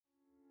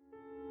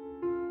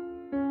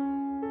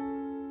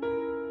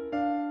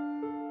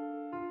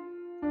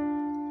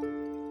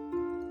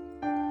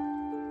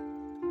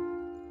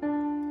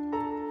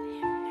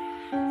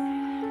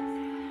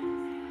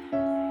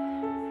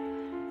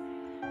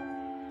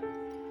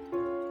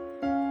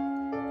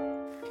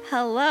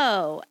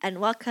Hello, and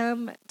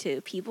welcome to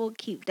People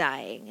Keep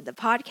Dying, the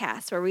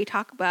podcast where we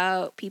talk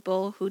about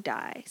people who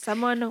die.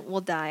 Someone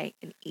will die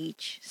in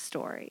each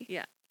story.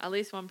 Yeah, at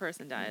least one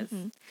person dies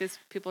because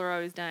people are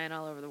always dying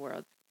all over the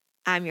world.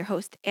 I'm your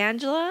host,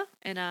 Angela.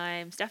 And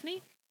I'm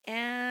Stephanie.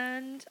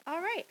 And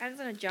all right, I'm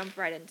just going to jump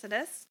right into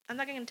this. I'm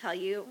not going to tell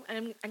you,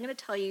 and I'm going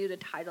to tell you the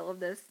title of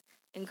this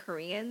in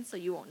Korean so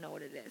you won't know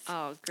what it is.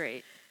 Oh,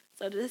 great.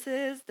 So this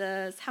is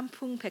the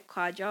삼풍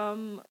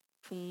백화점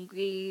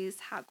붕괴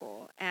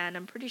사고, and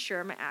I'm pretty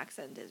sure my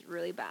accent is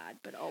really bad,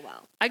 but oh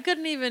well. I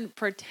couldn't even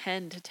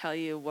pretend to tell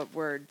you what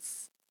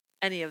words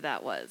any of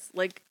that was.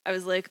 Like, I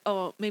was like,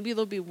 oh, maybe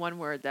there'll be one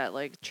word that,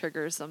 like,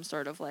 triggers some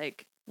sort of,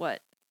 like,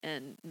 what?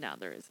 And now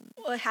there isn't.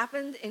 Well, it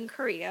happened in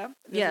Korea.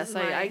 Yes,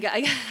 I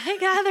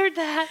gathered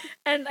that.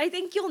 And I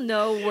think you'll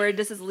know where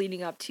this is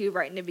leading up to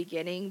right in the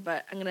beginning,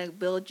 but I'm going to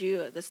build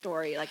you the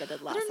story like I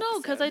did last I don't know,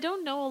 because I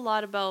don't know a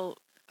lot about...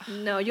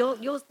 No, you'll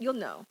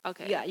know.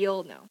 Okay. Yeah,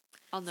 you'll know.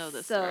 I'll know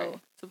this story,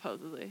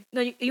 supposedly.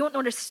 No, you won't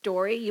know the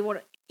story.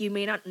 You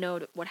may not know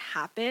what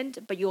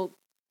happened, but you'll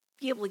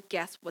be able to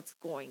guess what's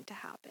going to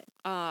happen.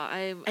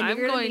 I'm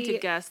going to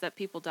guess that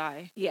people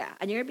die. Yeah,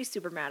 and you're going to be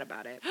super mad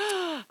about it.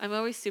 I'm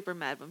always super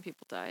mad when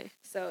people die.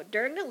 So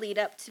during the lead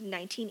up to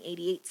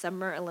 1988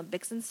 Summer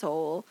Olympics in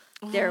Seoul,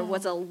 there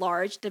was a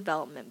large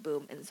development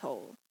boom in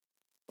Seoul.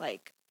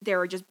 Like, they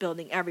were just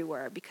building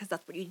everywhere because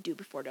that's what you do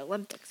before the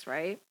Olympics,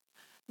 right?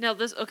 Now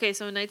so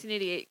in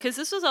 1988, because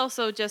this was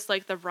also just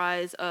like the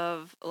rise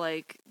of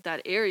like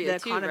that area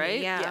too, economy,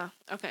 right? Yeah.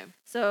 Okay.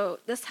 So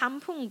the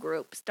Sampoong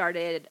Group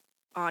started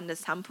on the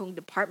Sampoong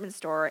department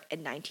store in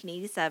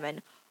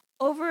 1987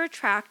 over a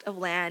tract of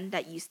land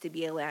that used to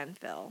be a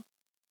landfill,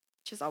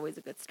 which is always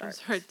a good start.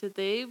 I'm sorry, did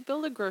they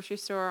build a grocery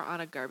store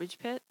on a garbage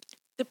pit?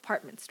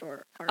 Department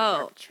store on a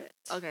garbage pit.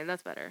 Okay,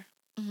 that's better.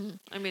 Mm-hmm.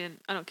 I mean,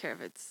 I don't care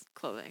if it's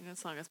clothing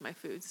as long as my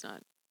food's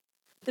not.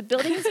 The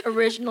building's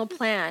original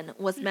plan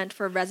was meant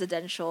for a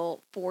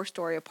residential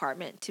 4-story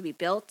apartment to be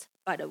built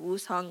by the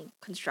Woosung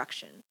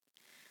Construction.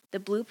 The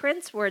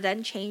blueprints were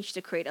then changed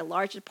to create a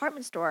large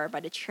department store by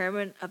the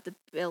chairman of the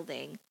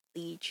building,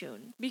 Lee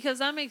Jun. Because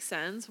that makes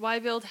sense. Why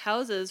build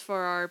houses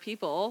for our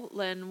people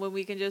when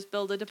we can just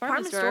build a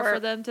department store for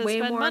them to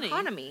spend money?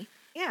 Economy.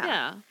 Yeah.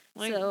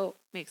 Yeah. So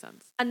makes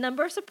sense. A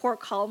number of support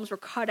columns were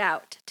cut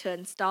out to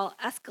install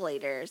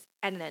escalators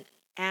and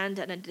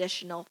an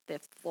additional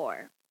 5th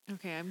floor.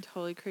 Okay, I'm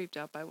totally creeped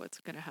out by what's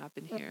going to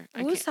happen here.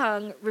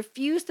 Woosung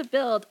refused to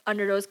build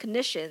under those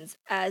conditions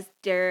as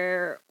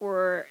they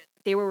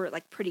were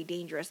like pretty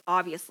dangerous,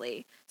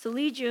 obviously. So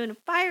Lee Jun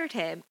fired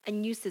him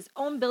and used his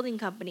own building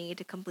company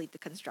to complete the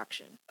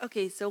construction.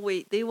 Okay, so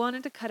wait, they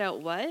wanted to cut out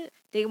what?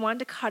 They wanted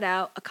to cut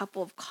out a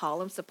couple of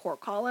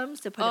support columns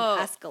to put in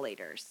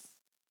escalators.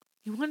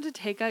 You wanted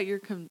to take out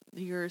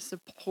your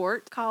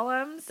support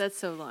columns? That's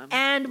so lame.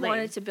 And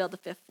wanted to build the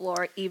 5th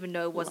floor even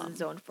though it wasn't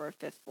zoned for a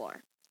 5th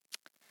floor.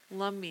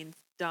 Lum means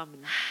dumb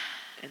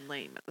and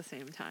lame at the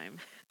same time.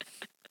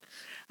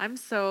 I'm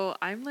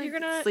like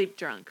sleep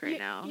drunk right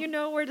now. You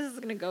know where this is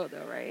gonna go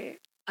though, right?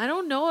 I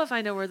don't know if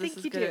I know where this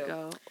is gonna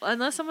go.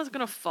 Unless someone's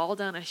gonna fall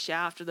down a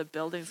shaft or the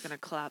building's gonna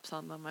collapse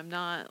on them. I'm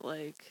not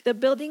like... The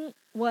building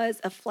was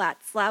a flat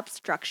slab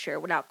structure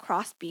without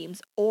cross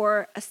beams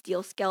or a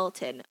steel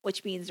skeleton,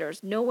 which means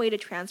there's no way to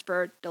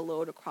transfer the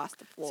load across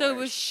the floor. So it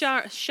was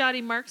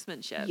shoddy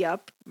marksmanship.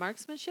 Yep.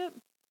 Marksmanship?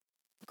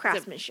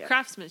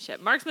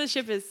 Craftsmanship.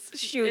 Marksmanship is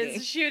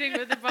shooting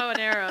with the bow and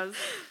arrows.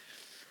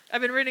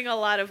 I've been reading a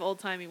lot of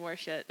old-timey war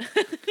shit.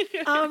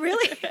 Oh,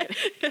 really?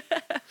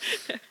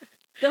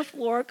 The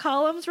floor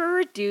columns were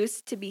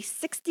reduced to be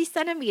 60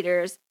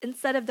 centimeters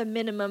instead of the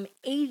minimum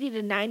 80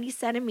 to 90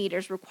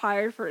 centimeters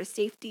required for the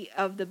safety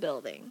of the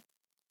building.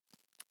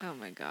 Oh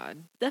my God.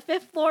 The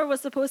 5th floor was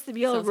supposed to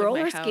be a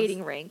roller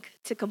skating rink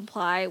to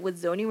comply with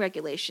zoning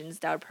regulations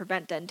that would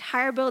prevent the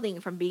entire building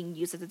from being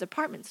used as a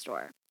department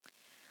store.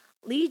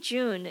 Lee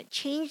Jun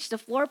changed the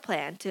floor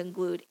plan to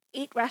include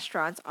 8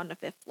 restaurants on the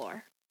 5th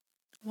floor.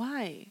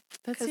 Why?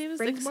 That seems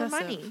brings excessive. More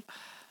money.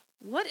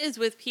 What is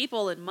with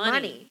people and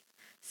money?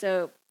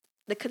 So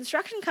the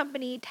construction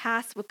company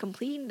tasked with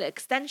completing the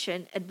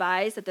extension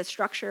advised that the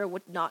structure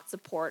would not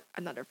support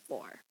another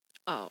floor.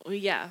 Oh,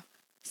 yeah.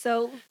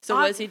 So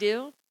what does he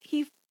do?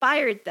 He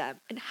fired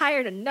them and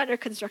hired another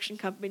construction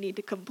company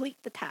to complete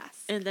the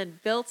task. And then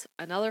built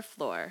another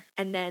floor.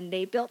 And then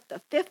they built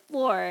the 5th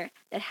floor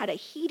that had a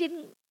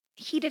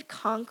heated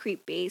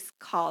concrete base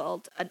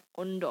called an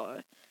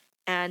ondol.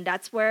 And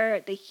that's where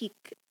the heat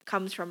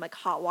comes from, like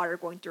hot water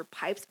going through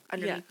pipes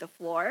underneath the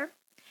floor.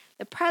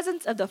 The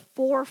presence of the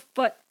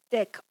 4-foot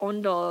thick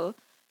ondol,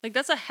 like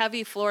that's a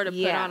heavy floor to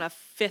put on a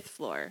 5th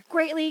floor,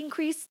 greatly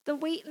increased the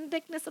weight and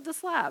thickness of the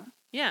slab.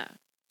 Yeah,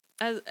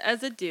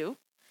 as it do.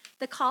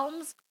 The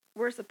columns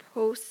were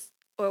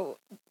supporting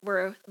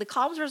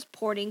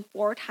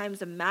 4 times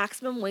the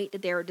maximum weight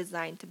that they were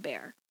designed to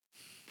bear.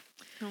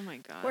 Oh my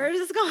God. Where is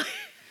this going?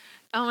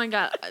 Oh my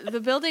God. The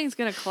building's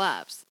going to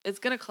collapse. It's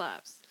going to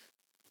collapse.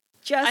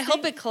 Just I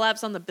hope it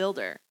collapsed on the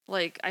builder.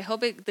 Like, I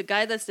hope the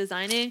guy that's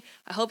designing,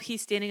 I hope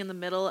he's standing in the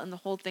middle and the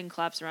whole thing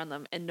collapses around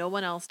them and no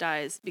one else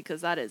dies,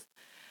 because that is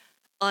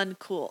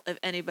uncool if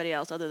anybody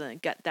else other than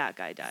that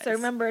guy dies. So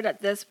remember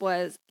that this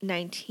was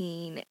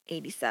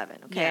 1987,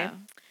 okay? Yeah.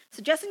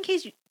 So just in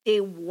case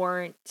they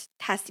weren't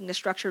testing the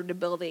structure of the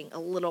building a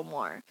little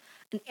more,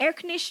 an air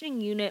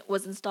conditioning unit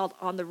was installed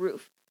on the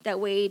roof that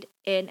weighed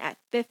in at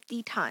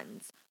 50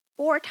 tons,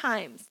 4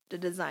 times the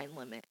design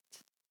limit.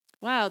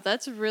 Wow,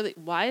 that's really...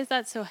 Why is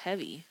that so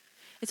heavy?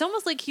 It's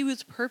almost like he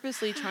was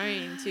purposely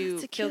trying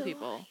to kill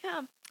people.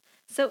 Yeah.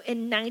 So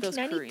in Those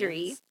 1993,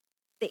 Koreans.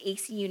 the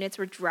AC units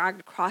were dragged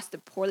across the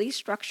poorly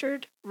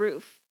structured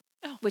roof,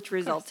 Oh, which of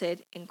course.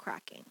 resulted in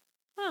cracking.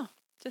 Oh,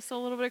 just a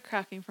little bit of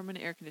cracking from an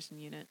air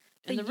conditioning unit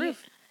in the u-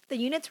 roof. The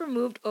units were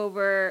moved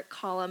over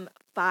column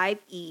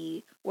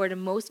 5E, where the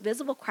most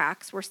visible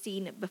cracks were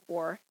seen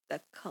before the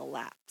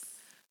collapse.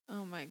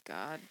 Oh my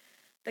God.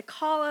 The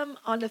column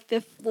on the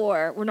 5th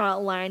floor were not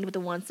aligned with the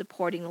ones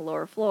supporting the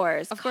lower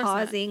floors, Of course not.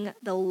 causing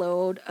the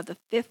load of the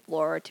 5th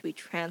floor to be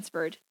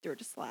transferred through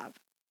the slab.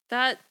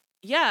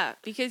 Yeah,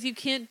 because you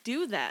can't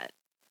do that.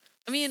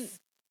 I mean,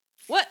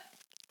 what?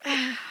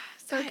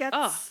 So it gets...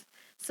 Oh.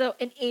 So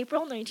in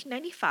April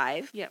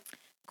 1995, Yep.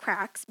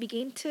 cracks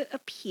began to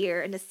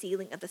appear in the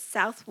ceiling of the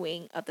south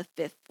wing of the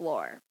 5th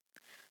floor.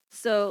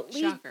 So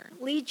Shocker.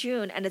 Lee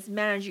Jun and his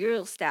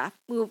managerial staff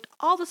moved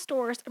all the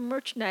stores and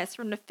merchandise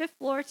from the 5th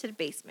floor to the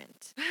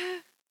basement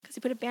because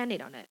he put a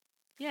Band-Aid on it.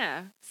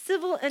 Yeah.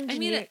 Civil I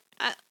engineer... mean,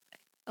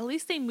 at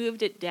least they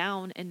moved it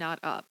down and not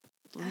up.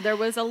 There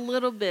was a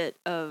little bit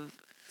of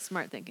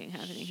smart thinking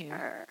happening here.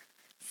 Sure.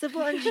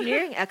 Civil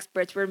engineering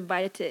experts were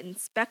invited to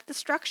inspect the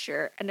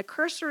structure, and a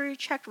cursory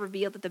check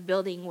revealed that the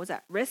building was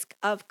at risk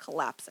of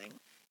collapsing.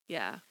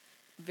 Yeah,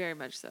 very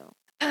much so.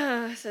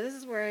 So this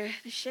is where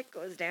the shit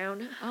goes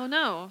down. Oh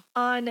no.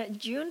 On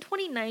June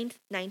 29th,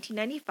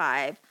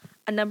 1995,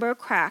 a number of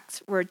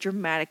cracks were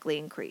dramatically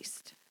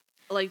increased.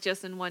 Like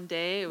just in one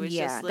day? It was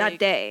just like... that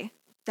day.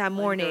 That there was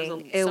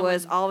morning, a- it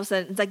was someone- all of a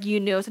sudden, it's like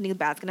you know something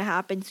bad's going to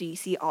happen, so you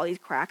see all these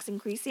cracks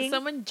increasing.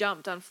 Someone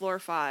jumped on floor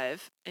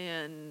 5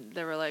 and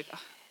they were like, "Ugh,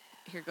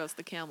 here goes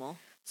the camel."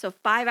 So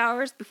 5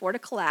 hours before the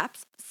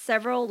collapse,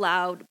 several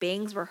loud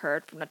bangs were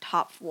heard from the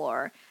top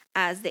floor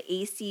as the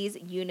AC's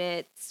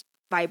unit's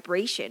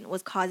vibration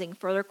was causing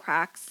further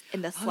cracks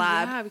in the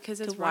slab yeah, because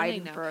it's to running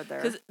widen now. further.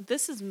 Because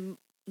this is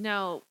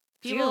now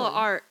people June.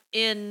 are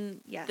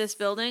in Yes. this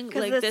building.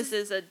 'Cause Like this this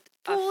is a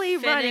fully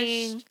finished...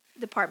 running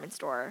department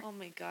store. Oh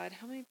my God,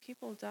 how many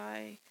people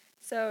die?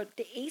 So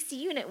the AC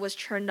unit was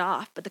turned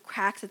off, but the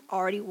cracks had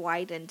already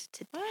widened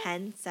to What?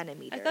 10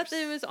 centimeters. I thought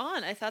that it was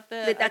on. I thought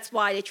that That's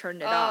why they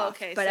turned it Oh, off.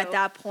 okay, But at so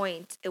that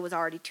point, it was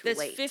already too this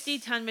late.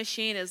 50-ton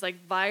machine is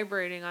like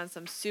vibrating on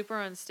some super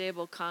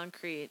unstable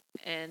concrete,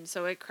 and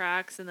so it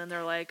cracks. And then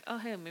they're like, "Oh,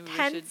 hey, maybe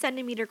 10 we should."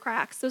 centimeter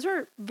cracks. Those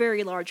are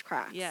very large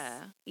cracks.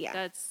 Yeah, Yeah.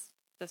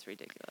 that's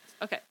ridiculous.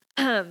 Okay.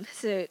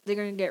 So they're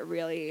going to get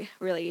really,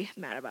 really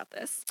mad about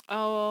this.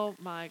 Oh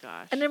my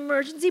gosh. An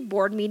emergency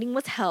board meeting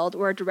was held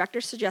where a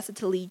director suggested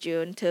to Lee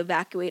Jun to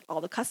evacuate all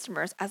the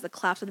customers as the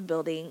collapse of the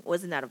building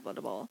was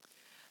inevitable.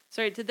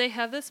 Sorry, did they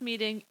have this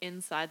meeting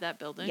inside that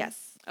building?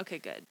 Yes. Okay,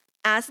 good.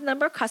 As the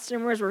number of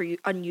customers were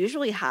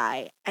unusually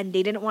high and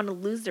they didn't want to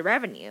lose the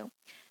revenue,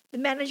 the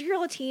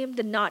managerial team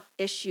did not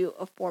issue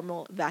a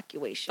formal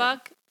evacuation.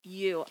 Fuck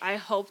you. I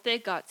hope they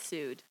got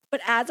sued.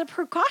 But as a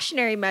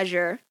precautionary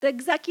measure, the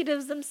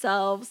executives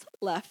themselves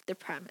left the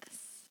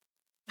premise.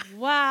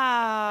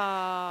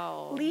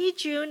 Wow. Lee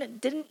Jun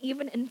didn't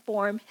even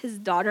inform his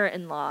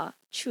daughter-in-law,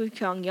 Chu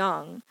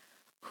Kyung-young,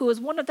 who was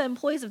one of the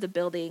employees of the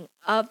building,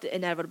 of the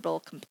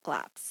inevitable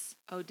collapse.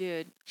 Oh,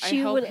 dude. She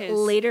I hope would his...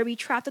 later be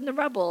trapped in the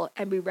rubble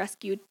and be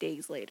rescued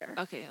days later.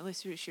 Okay, at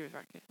least she was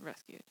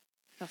rescued.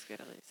 That's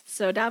good, at least.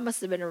 So that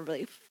must have been a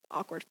really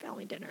awkward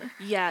family dinner.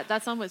 Yeah,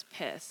 that son was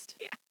pissed.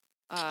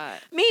 Yeah.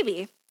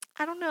 Maybe.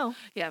 I don't know.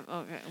 Yeah,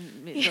 okay.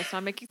 Let's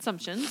not make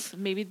assumptions.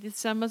 Maybe the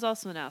son was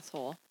also an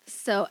asshole.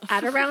 So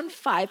at around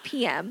 5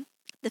 p.m.,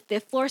 the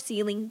 5th floor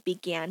ceiling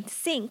began to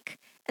sink,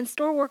 and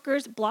store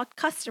workers blocked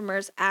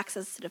customers'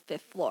 access to the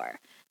 5th floor.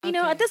 You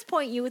know, Okay. at this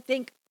point, you would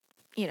think,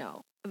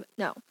 no.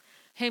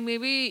 Hey,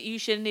 maybe you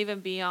shouldn't even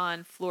be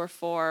on floor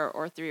 4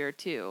 or 3 or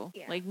 2.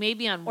 Yeah. Like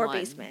maybe on Or 1.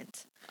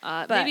 basement.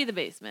 Maybe But- the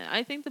basement.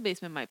 I think the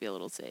basement might be a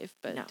little safe,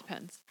 but No. it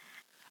depends.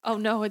 Oh,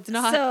 no, it's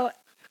not. So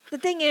the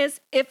thing is,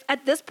 if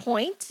at this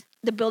point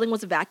the building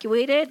was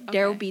evacuated,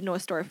 there Okay. would be no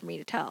story for me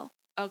to tell.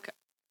 Okay.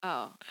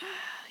 Oh,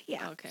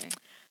 Yeah. okay.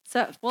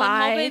 So at Well,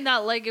 I'm hoping 5, that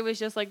like it was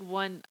just like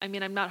one. I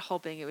mean, I'm not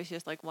hoping it was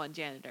just like one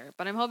janitor,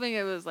 but I'm hoping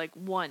it was like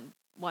one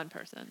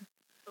person.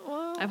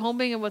 well, I'm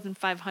hoping it wasn't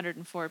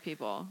 504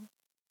 people.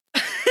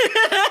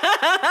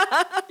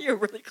 you're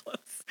really close.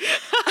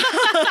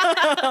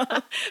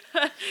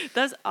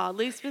 That's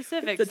oddly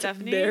specific, That's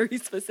Stephanie. very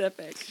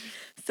specific.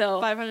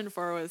 So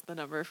 504 was the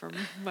number from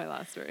my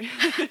last story.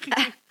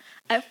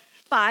 at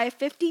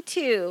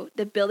 5:52,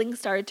 the building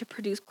started to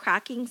produce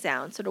cracking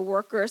sounds, so the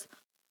workers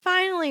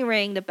finally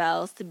rang the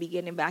bells to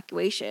begin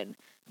evacuation.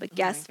 But Oh my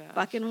guess gosh.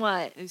 fucking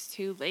what? It was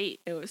too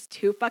late. It was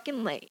too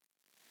fucking late.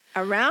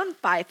 Around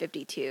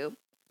 5:52,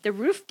 the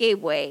roof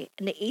gave way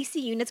and the AC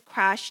units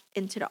crashed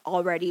into the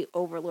already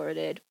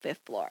overloaded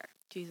fifth floor.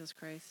 Jesus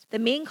Christ. The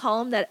main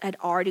column that had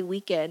already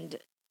weakened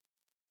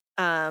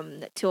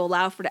to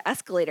allow for the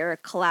escalator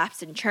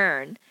collapsed and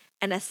churned,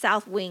 and the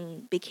south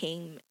wing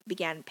began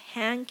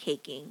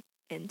pancaking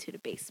into the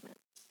basement.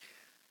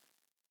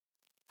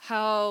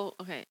 How?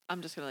 Okay,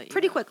 I'm just gonna let you.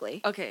 Pretty go.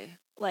 quickly. Okay,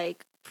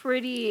 Like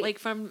pretty like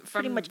from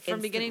much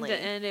from beginning to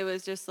instantly. end, it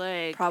was just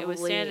like it Probably was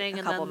standing, a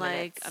and couple then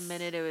like a minutes.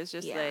 minute, it was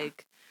just Yeah.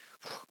 like,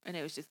 and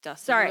it was just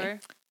dust. Sorry. everywhere.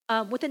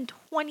 Within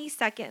 20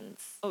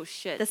 seconds, Oh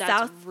shit! The That's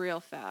south- real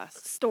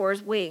fast.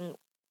 store's wing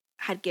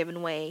had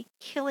given way,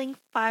 killing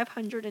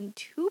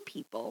 502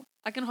 people.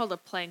 I can hold a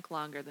plank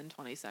longer than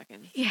 20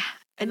 seconds, Yeah.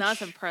 and that's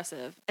tra-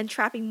 impressive. and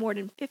trapping more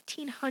than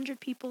 1,500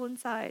 people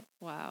inside.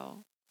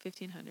 Wow,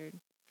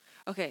 1,500.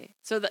 Okay,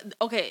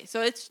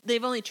 so it's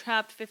they've only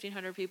trapped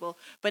 1,500 people,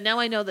 but now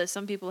I know that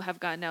some people have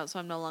gotten out, so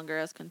I'm no longer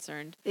as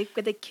concerned. They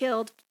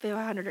killed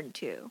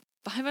 502.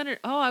 500.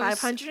 Oh, I was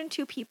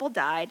 502 people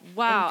died.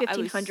 wow. And I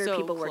was 1,500 so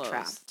people were close.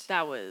 trapped.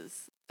 That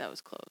was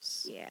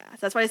close. Yeah, so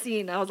that's what I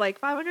seen. I was like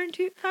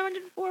 502,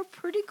 504,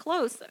 pretty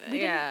close. We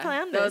didn't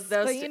plan this,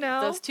 but you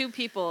know, those two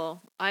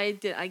people. I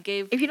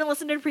gave. if you didn't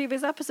listen to the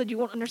previous episode, you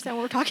won't understand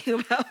what we're talking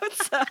about.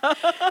 So.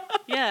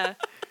 Yeah.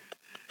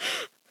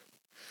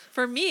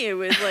 For me, it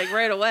was like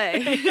right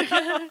away.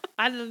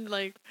 I didn't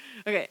like.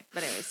 Okay,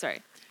 but anyway,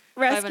 sorry.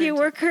 Rescue 502.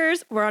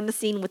 workers were on the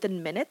scene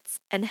within minutes,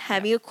 and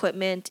heavy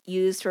equipment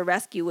used for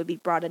rescue would be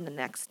brought in the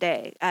next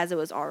day, as it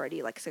was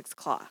already like 6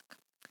 o'clock.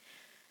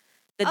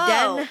 The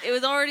den. It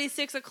was already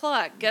 6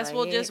 o'clock. Guess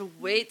we'll Right. just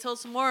wait till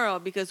tomorrow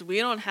because we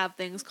don't have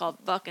things called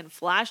fucking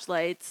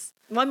flashlights.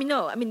 Well, I mean,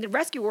 no. I mean, the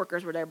rescue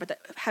workers were there, but the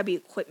heavy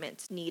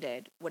equipment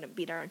needed wouldn't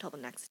be there until the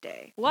next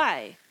day.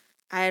 Why?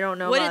 I don't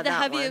know What about did the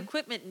that heavy one.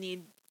 equipment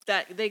need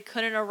that they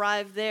couldn't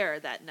arrive there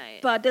that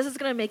night? But this is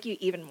going to make you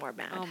even more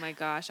mad. Oh my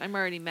gosh, I'm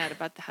already mad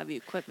about the heavy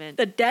equipment.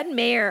 The then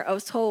mayor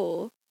of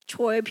Seoul,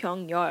 Choi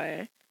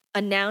Byung-yeol,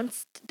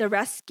 announced the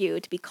rescue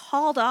to be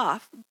called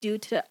off due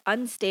to the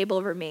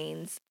unstable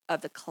remains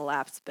of the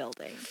collapsed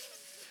building.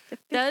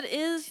 That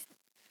is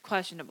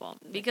questionable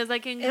because I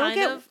can It'll kind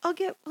get, of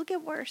it'll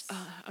get worse.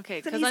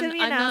 okay So because he's gonna be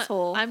an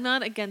asshole. I'm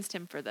not against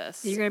him for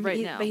this You're gonna right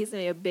be, now. but he's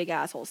gonna be a big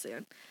asshole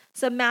soon.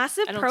 So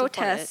massive I don't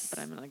protests,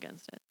 support it, but I'm not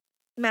against it.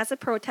 massive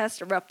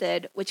protests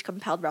erupted, which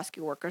compelled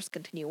rescue workers to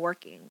continue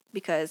working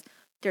because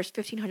there's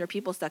 1,500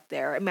 people stuck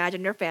there.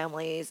 Imagine their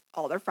families,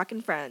 all their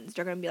fucking friends.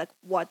 They're gonna be like,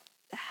 "What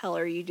the hell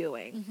are you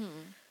doing?"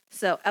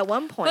 So at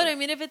one point, But I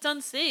mean, if it's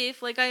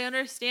unsafe, like I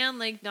understand,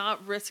 like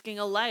not risking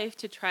a life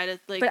to try to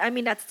like. but I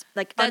mean that's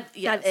like that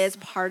yes. is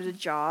part of the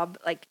job.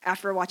 Like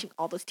after watching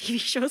all those TV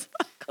shows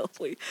about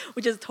Copley,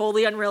 which is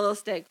totally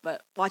unrealistic,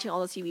 but watching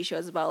all those TV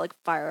shows about like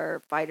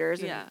firefighters,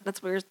 and Yeah. that's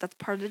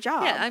part of the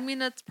job. yeah, I mean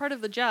that's part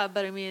of the job,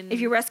 but I mean, If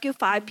you rescue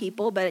 5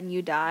 people but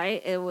you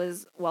die, it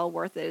was well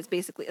worth it. It's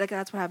basically like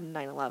that's what happened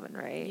in 9/11,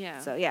 right? Yeah.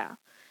 So yeah.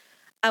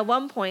 At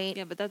one point,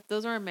 yeah, but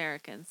those are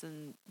Americans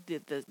and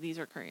these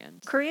are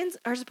Koreans. Koreans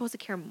are supposed to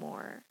care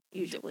more.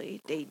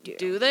 Usually, they do.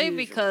 Do they?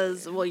 Usually.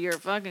 Because well, your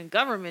fucking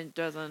government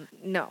doesn't.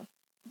 no,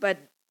 but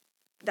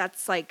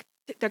that's like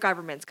their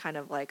government's kind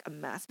of like a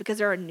mess because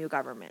they're a new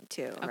government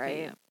too, Okay, right?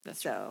 yeah,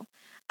 that's true. so.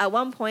 At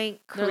one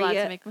point, They're allowed to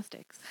Korea. make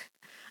mistakes.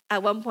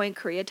 At one point,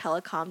 Korea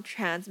Telecom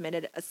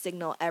transmitted a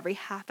signal every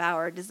half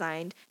hour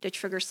designed to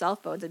trigger cell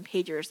phones and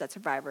pagers that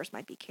survivors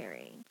might be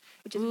carrying,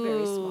 which is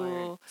very smart.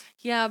 Ooh.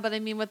 Yeah, but I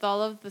mean, with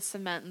all of the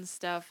cement and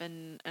stuff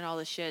and all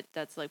the shit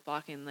that's like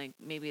blocking, like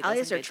maybe it At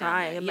least doesn't they're get down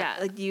there. trying. Yeah,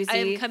 Like, do you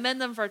I see commend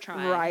them for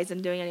trying.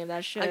 Verizon doing any of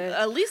that shit?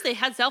 At least they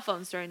had cell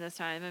phones during this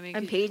time. I mean,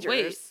 and 'cause- pagers.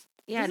 Wait,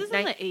 yeah, this is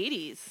in the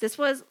 80s. this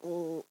was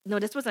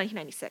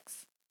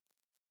 1996.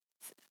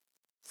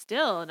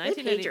 Still, They had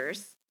 1990.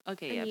 pagers.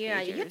 Okay, And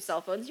yeah, you pagers. get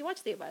cell phones. You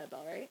watched Saved by the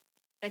Bell, right?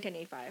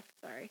 1985.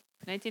 Sorry,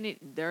 1980.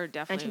 They're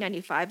definitely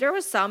 1995. There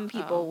was some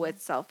people Oh.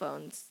 with cell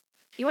phones.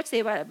 You watched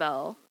Saved by the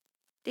Bell.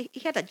 He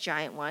had that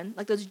giant one,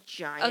 like those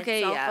giant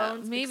Okay, cell yeah,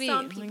 phones. Like, maybe,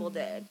 some people like-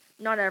 did.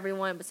 Not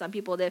everyone, but some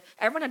people did.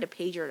 Everyone had a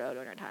pager though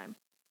during that time.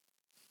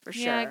 For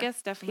sure. Yeah, I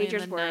guess definitely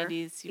Pagers in the were-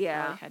 90s. You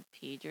yeah. probably had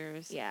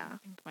pagers. Yeah.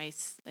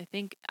 I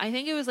think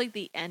it was like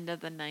the end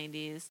of the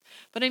 90s.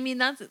 But I mean,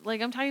 that's like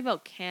I'm talking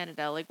about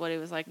Canada, like what it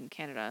was like in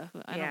Canada.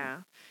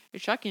 Yeah.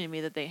 It's shocking to me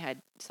that they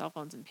had cell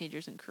phones and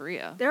pagers in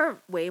Korea. They're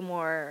way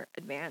more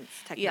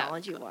advanced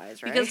technology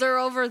wise, right? Because they're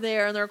over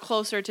there and they're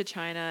closer to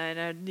China,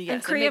 and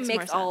yes, it Korea more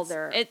makes all sense.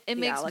 their, it yeah,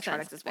 makes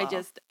electronics sense. as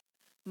well.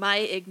 My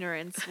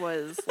ignorance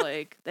was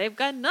like they've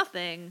got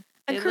nothing.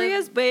 And They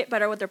Korea's live- way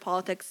better with their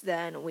politics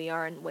than we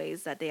are in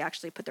ways that they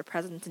actually put their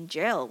presidents in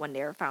jail when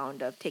they are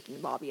found of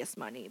taking lobbyist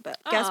money. But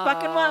guess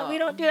fucking what? We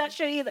don't do that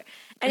shit either.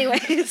 Anyway,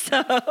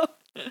 so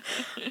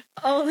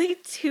only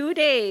 2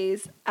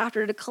 days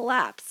after the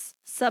collapse,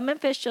 some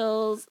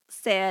officials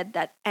said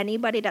that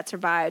anybody that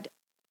survived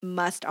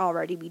must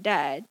already be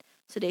dead.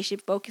 So they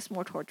should focus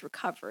more towards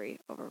recovery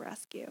over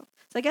rescue.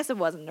 So I guess it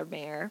wasn't the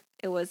mayor.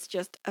 It was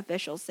just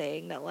officials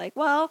saying that, like,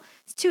 well,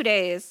 it's 2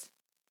 days.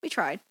 We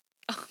tried.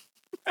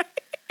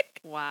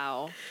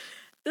 Wow.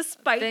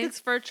 Despite Thanks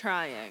for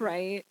trying.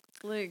 right?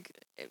 Like,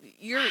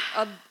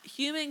 a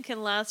human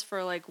can last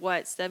for like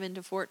what, 7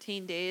 to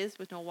 14 days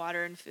with no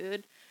water and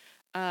food.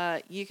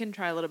 You can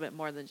try a little bit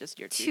more than just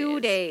your 2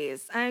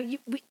 days. Yeah.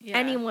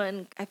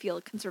 Anyone, I feel,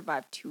 can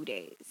survive 2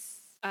 days.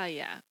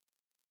 Yeah.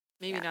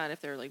 Maybe Yeah. not if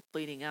they're like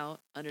bleeding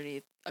out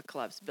underneath a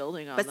collapsed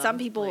building on But them. some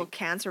people like,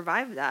 can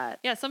survive that.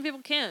 yeah, some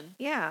people can.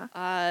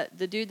 Yeah.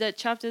 The dude that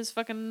chopped his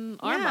fucking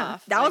arm Yeah.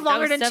 off. That was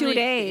longer than 2 70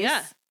 days.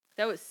 Yeah.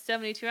 That was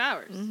 72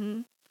 hours.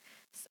 Mm-hmm.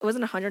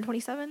 Wasn't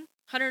 127?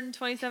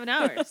 127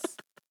 hours.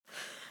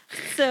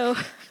 So,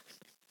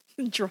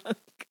 I'm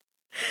drunk.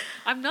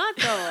 I'm not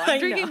though. I I'm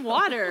drinking know.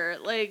 water.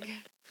 Like,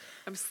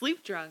 I'm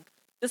sleep drunk.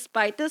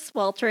 Despite the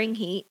sweltering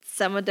heat,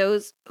 some of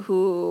those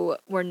who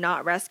were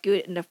not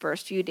rescued in the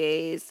first few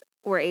days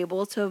were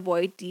able to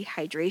avoid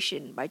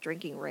dehydration by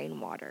drinking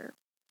rainwater.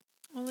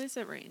 Well, at least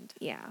it rained.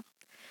 Yeah.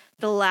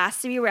 The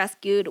last to be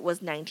rescued was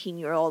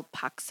 19-year-old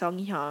Park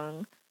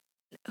Sung-hyung,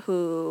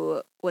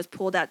 who was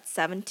pulled out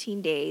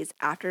 17 days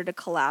after the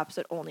collapse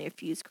with only a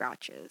few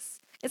scratches.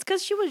 It's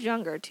because she was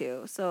younger,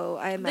 too, so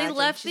I imagine They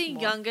left she's the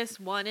more... youngest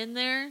one in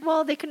there.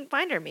 Well, they couldn't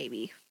find her,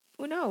 maybe.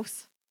 Who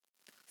knows?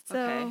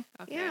 So,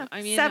 Okay. yeah,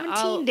 I mean,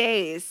 17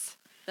 days.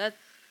 That's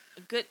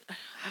good.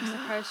 I'm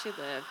surprised she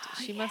lived.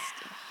 She must.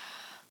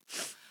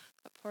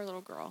 That poor little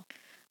girl.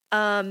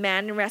 A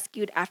man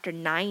rescued after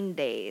 9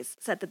 days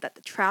said that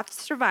the trapped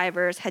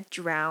survivors had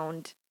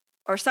drowned,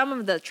 or some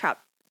of the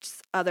trapped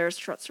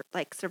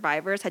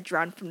survivors had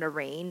drowned from the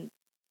rain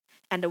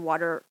and the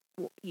water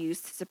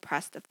used to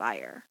suppress the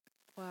fire.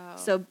 Wow.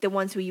 So the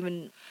ones who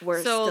even were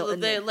still in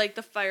the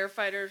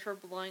firefighters were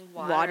blowing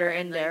water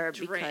in and, there like,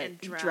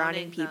 because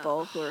drowning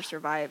people who were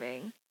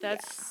surviving.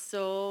 That's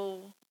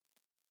so.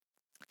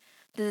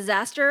 The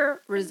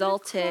disaster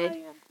resulted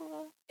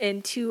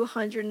in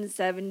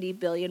 270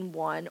 billion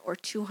won or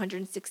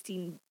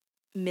 216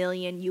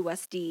 million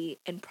USD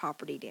in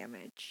property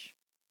damage.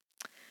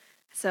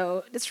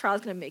 So this trial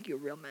is going to make you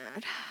real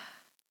mad.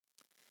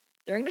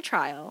 During the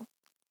trial,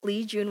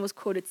 Lee Jun was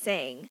quoted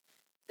saying,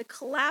 "The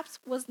collapse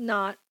was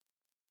not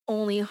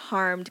only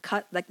harmed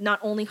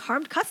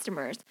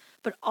customers,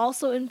 but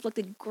also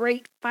inflicted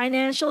great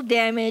financial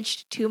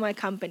damage to my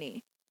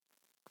company."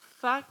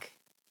 Fuck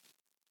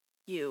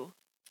you.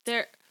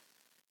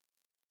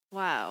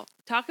 Wow.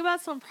 Talk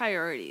about some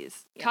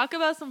priorities. Yeah. Talk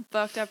about some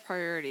fucked up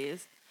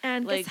priorities.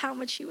 And Like- guess how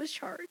much he was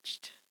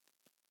charged?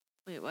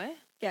 Wait, what?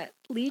 Yeah,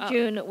 Lee Oh.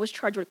 Jun was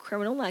charged with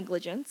criminal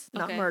negligence,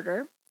 not Okay.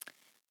 murder,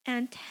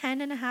 and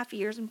 10.5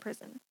 years in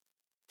prison.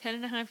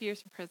 10.5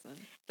 years in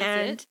prison.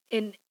 And That's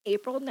in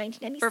April it?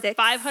 1996... For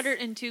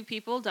 502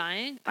 people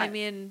dying? I Five.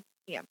 mean,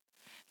 Yeah.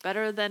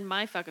 better than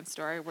my fucking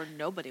story where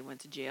nobody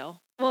went to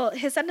jail. Well,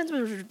 his sentence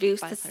was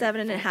reduced to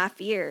 500 7.5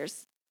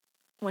 years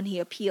when he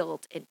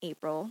appealed in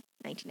April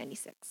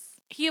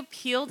 1996. He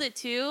appealed it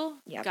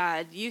too? Yep.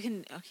 God,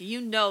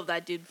 you know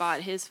that dude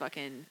bought his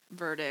fucking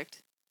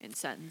verdict in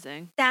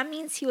sentencing. That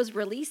means he was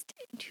released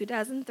in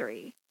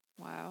 2003.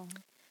 Wow.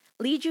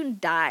 Lee Jun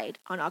died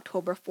on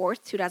October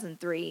 4th,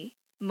 2003,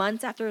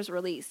 months after his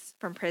release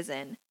from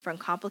prison from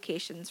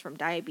complications from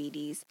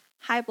diabetes,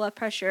 high blood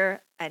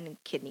pressure, and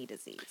kidney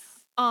disease.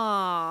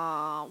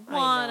 Aw,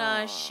 what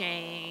know. a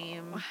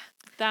shame.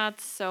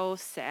 That's so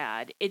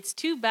sad. It's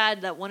too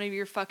bad that one of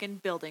your fucking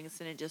buildings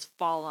didn't just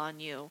fall on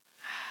you.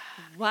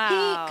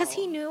 Wow. Because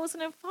he knew it was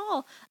gonna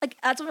fall. Like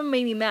that's what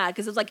made me mad.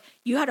 Because it was like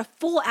you had a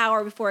full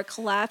hour before it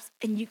collapsed,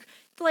 and you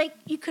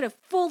could have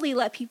fully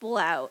let people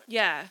out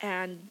Yeah.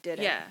 and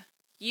didn't. Yeah.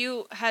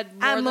 You had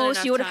more At than most,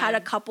 enough you would have had a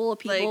time. couple of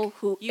people Like,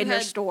 who you in their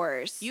had-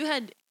 stores. You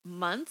had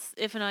months,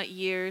 if not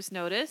years,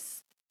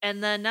 notice.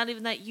 And then not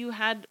even that, you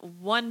had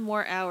one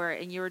more hour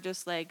and you were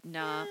just like,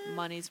 nah,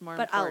 money's more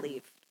but I'll important.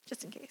 leave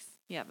just in case.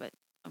 Yeah, but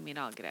I mean,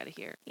 I'll get out of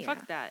here. Yeah.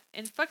 Fuck that.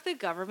 And fuck the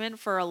government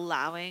for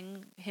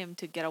allowing him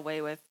to get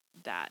away with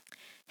that.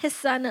 His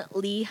son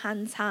Lee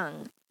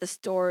Han-sang, the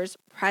store's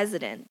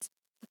president,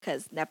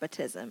 because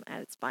nepotism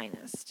at its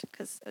finest,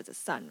 because it was his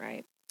son,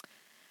 right?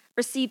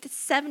 Received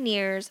 7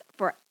 years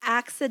for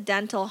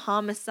accidental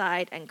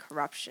homicide and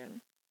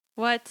corruption.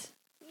 What?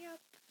 Yep.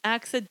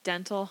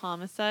 Accidental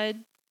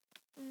homicide?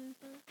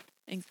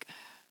 And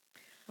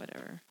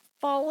whatever.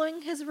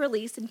 Following his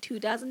release in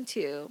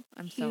 2002,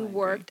 I'm so he angry.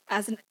 worked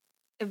as an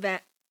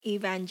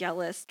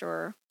evangelist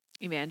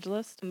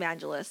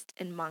Evangelist?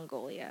 in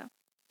Mongolia.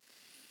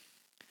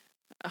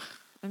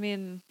 I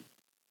mean,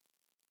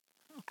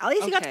 At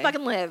least he got to Okay.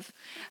 fucking live.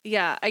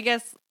 yeah, I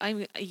guess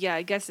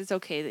it's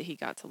okay that he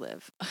got to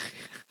live.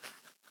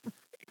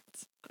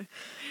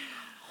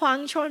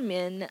 Hwang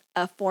Chon-min,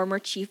 a former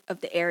chief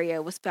of the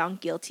area, was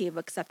found guilty of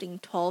accepting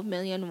 12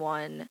 million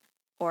won,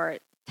 or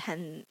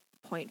 $10.5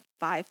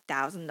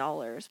 thousand,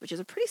 which is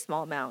a pretty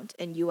small amount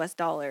in US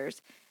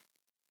dollars,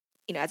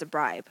 as a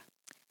bribe.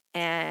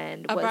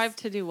 And A was bribe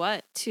to do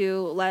what?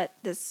 to let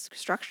this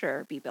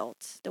structure be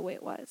built the way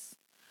it was.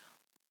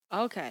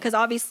 Okay. Because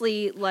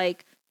obviously,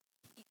 like,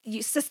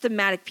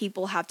 systematic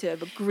people have to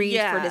have agreed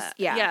for this.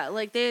 Yeah. Yeah.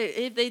 Like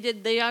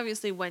they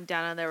obviously went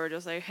down and they were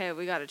just like, hey,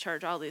 we got to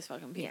charge all these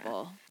fucking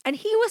people. And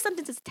he was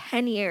sentenced to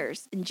 10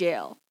 years in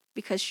jail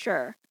because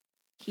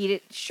he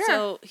did. Sure.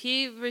 So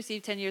he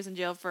received 10 years in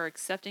jail for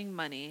accepting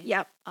money.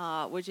 Yep.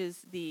 Which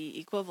is the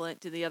equivalent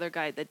to the other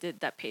guy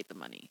that paid the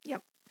money.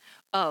 Yep.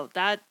 Oh,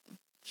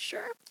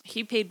 Sure.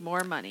 he paid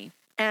more money.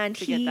 And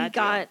to he get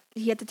that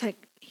he had to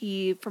take,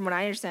 from what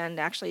I understand,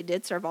 actually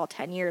did serve all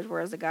 10 years,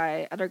 whereas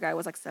the other guy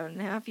was like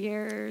 7.5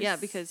 years. Yeah,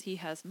 because he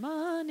has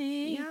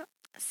money. Yeah.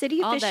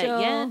 City All official.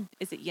 that yen.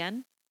 Is it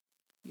yen?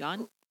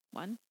 Yuan?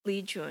 One?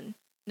 Lee Jun.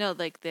 No,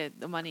 like the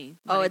money.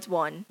 Oh, it's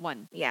one.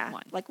 One. Yeah.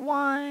 One. Like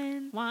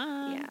one.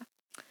 One. Yeah.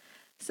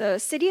 So,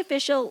 city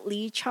official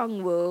Lee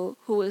Chung-woo,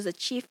 who was the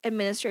chief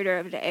administrator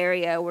of the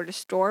area where the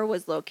store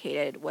was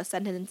located, was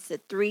sentenced to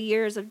 3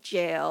 years of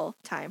jail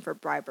time for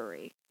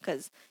bribery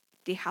because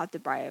they had to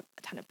bribe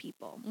a ton of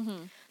people.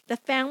 Mm-hmm. The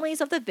families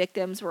of the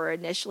victims were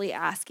initially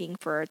asking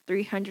for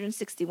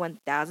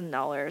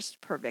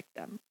 $361,000 per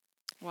victim.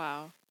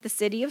 Wow. The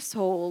city of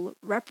Seoul,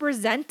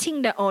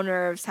 representing the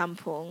owner of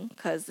Sampung,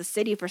 because the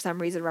city for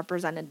some reason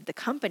represented the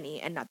company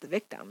and not the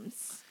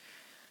victims.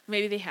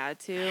 Maybe they had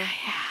to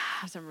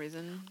for some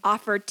reason.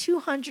 Offered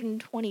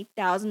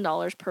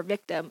 $220,000 per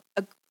victim,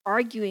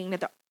 arguing that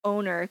the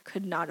owner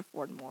could not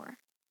afford more.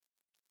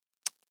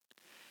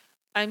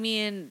 I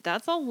mean,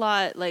 that's a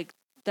lot. Like,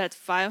 that's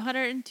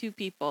 502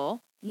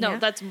 people. No, Yeah.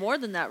 that's more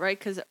than that, right?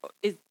 Because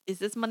is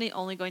this money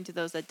only going to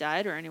those that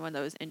died or anyone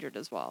that was injured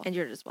as well?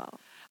 Injured as well.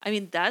 I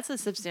mean, that's a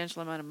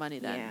substantial amount of money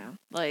then. Yeah.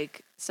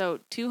 Like, so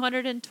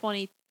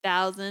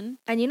 220,000.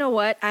 And you know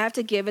what? I have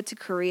to give it to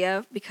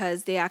Korea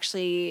because they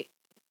actually,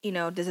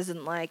 this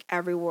isn't like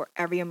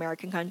every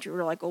American country.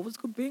 We're like, oh, let's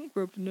go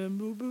bankrupt and then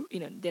boo boo. They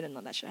didn't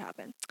know that should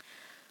happen.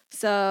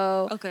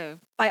 So Okay.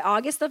 by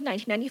August of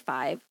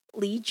 1995,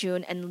 Lee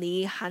Jun and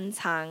Lee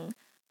Han-sang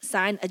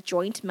signed a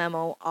joint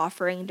memo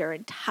offering their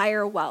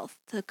entire wealth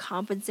to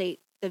compensate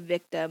the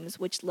victims,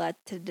 which led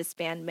to the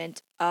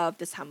disbandment of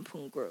the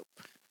Sampung Group.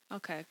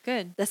 Okay,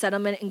 good. The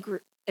settlement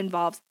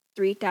involves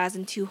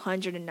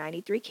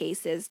 3,293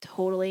 cases,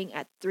 totaling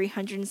at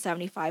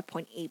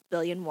 375.8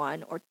 billion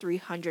won, or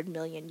 300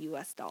 million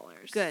US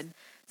dollars. Good.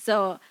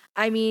 So,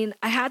 I mean,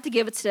 I had to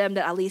give it to them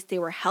that at least they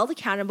were held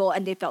accountable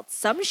and they felt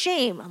some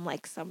shame,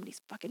 unlike some of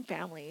these fucking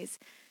families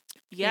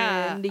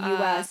in the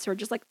US who are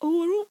just like,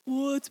 oh, I don't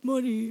want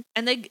money.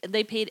 And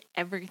they paid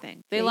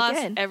everything. They They lost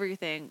did.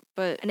 everything.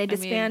 But And they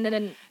disbanded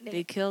and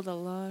they killed a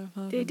lot of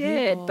fucking they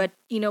did. people. But,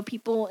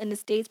 people in the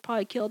States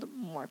probably killed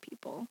more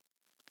people.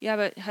 Yeah,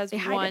 but has They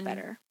hide it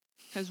better.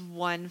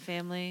 one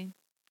family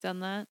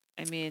done that?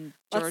 I mean,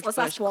 George Let's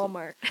Bush. ask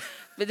Walmart.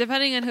 But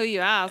depending on who you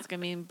ask, I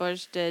mean,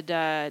 Bush did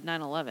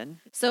 9/11.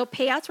 So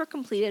payouts were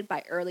completed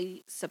by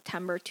early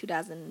September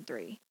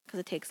 2003 because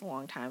it takes a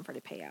long time for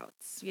the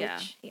payouts. Yeah.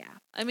 Which, yeah.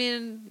 I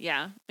mean,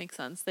 yeah, makes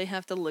sense. They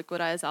have to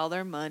liquidize all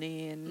their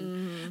money, and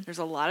Mm-hmm. there's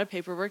a lot of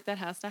paperwork that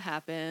has to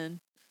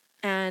happen.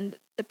 And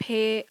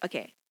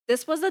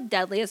this was the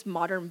deadliest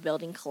modern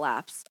building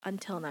collapse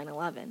until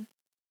 9/11.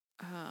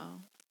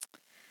 Oh,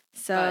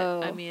 So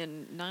but, I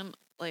mean,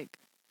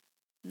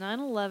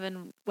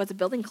 9/11. was a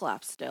building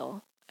collapse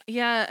still.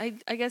 Yeah,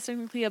 I guess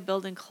technically a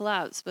building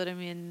collapsed, but I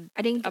mean,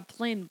 I think a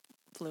plane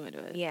flew into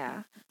it.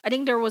 yeah. I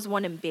think there was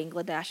one in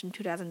Bangladesh in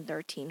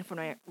 2013. From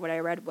what I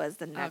read was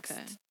the next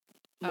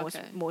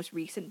most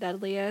recent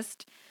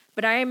deadliest.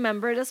 But I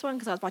remember this one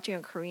because I was watching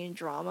a Korean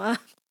drama,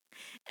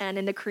 and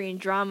in the Korean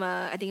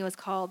drama, I think it was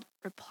called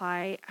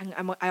Reply.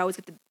 I always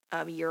get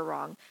the year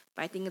wrong,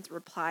 but I think it's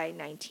Reply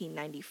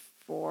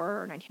 1994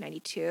 or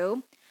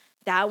 1992.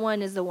 That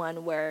one is the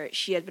one where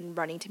she had been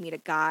running to meet a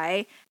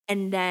guy,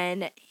 and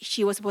then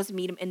she was supposed to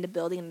meet him in the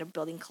building, and the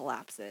building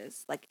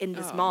collapses, like in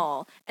this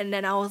mall. And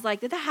then I was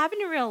like, did that happen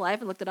in real life?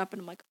 And looked it up,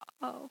 and I'm like,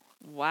 oh.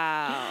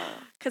 Wow.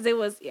 Because it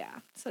was, yeah.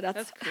 So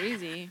That's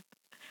crazy.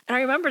 And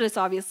I remember this,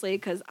 obviously,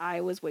 because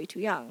I was way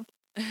too young.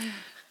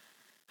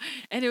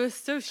 And it was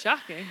so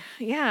shocking.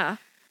 Yeah.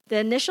 The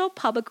initial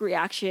public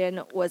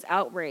reaction was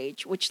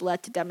outrage, which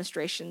led to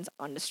demonstrations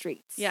on the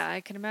streets. Yeah,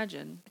 I can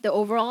imagine. The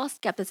overall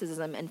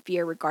skepticism and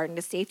fear regarding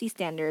the safety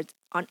standards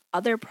on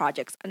other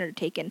projects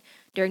undertaken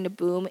during the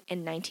boom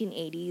in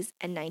 1980s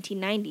and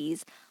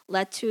 1990s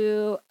led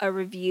to a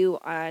review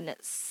on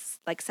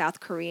South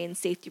Korean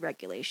safety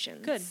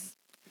regulations. Good.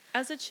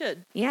 As it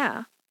should.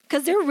 Yeah.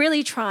 Because they're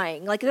really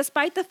trying. Like,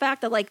 despite the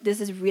fact that, this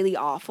is really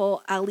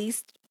awful, at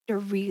least they're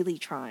really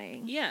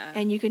trying. Yeah.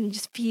 And you can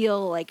just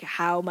feel,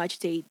 how much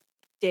they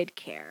did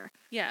care.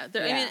 Yeah,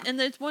 I mean, and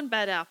there's one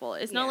bad apple.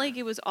 It's not Yeah. like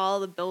it was all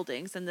the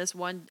buildings, and this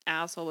one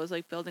asshole was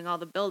building all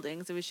the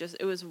buildings.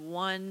 It was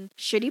one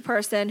Shitty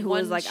person who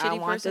was like, I shitty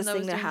want person this that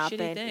thing was to doing shitty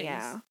happen. things.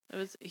 Yeah.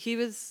 He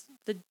was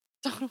the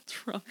Donald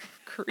Trump of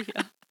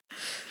Korea.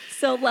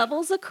 So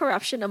levels of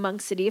corruption among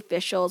city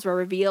officials were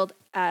revealed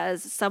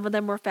as some of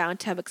them were found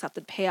to have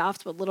accepted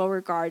payoffs with little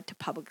regard to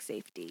public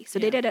safety. So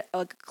they did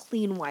a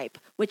clean wipe,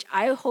 which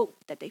I hope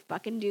that they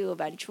fucking do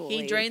eventually.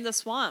 He drained the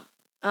swamp.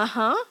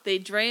 Uh-huh.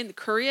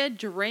 Korea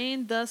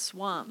drained the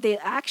swamp. They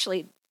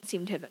actually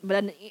seem to have. But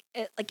then,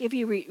 like if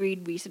you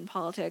read recent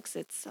politics,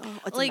 it's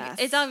a like mess.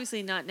 it's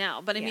obviously not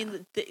now, but I Yeah.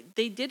 mean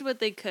they did what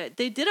they could.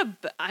 They did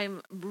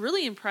I'm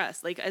really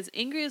impressed. Like as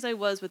angry as I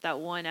was with that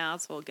one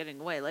asshole getting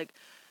away, like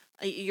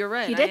you're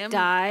right. He I did am,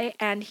 die,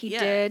 and he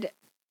Yeah.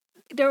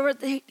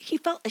 did. He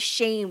felt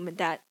ashamed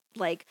that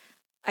like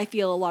I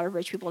feel a lot of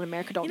rich people in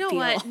America don't You know feel.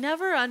 what?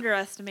 Never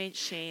underestimate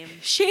shame.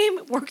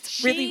 Shame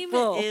works really Shame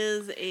well.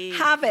 is a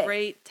Have it.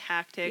 great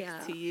tactic Yeah.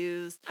 to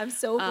use. I'm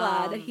so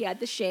glad that he had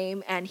the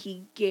shame and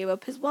he gave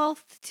up his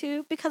wealth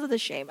too because of the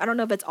shame. I don't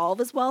know if it's all of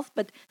his wealth,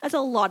 but that's a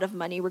lot of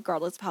money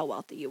regardless of how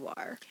wealthy you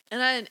are.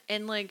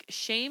 And like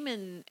shame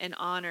and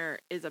honor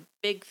is a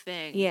big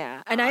thing.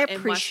 Yeah, and I in Western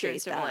appreciate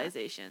that.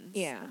 civilizations.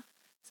 Yeah,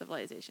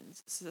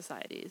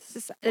 societies.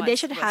 they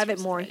should have Western it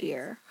more societies.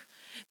 here.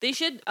 They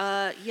should.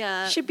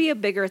 Yeah. Should be a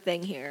bigger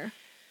thing here.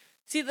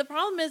 See, the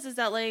problem is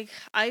that like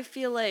I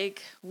feel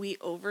like we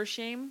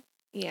overshame.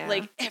 Yeah,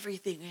 Like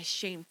everything is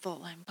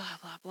shameful and blah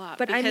blah blah.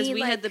 But I because mean,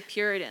 we like, had the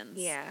Puritans.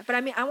 Yeah, but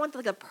I mean, I want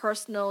like a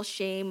personal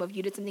shame of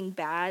you did something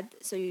bad,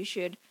 so you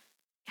should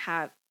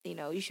have,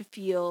 you should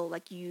feel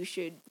like you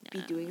should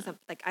be doing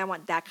something. Like I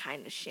want that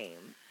kind of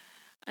shame.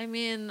 I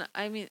mean,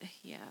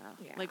 yeah,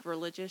 Yeah. like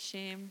religious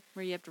shame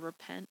where you have to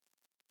repent.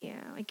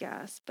 Yeah, I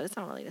guess, but it's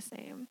not really the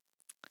same.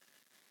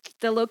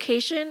 The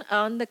location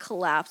on the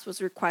collapse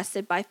was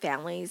requested by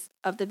families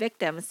of the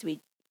victims to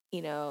be,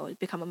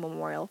 become a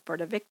memorial for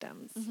the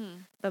victims.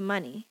 Mm-hmm. But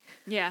money.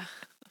 Yeah.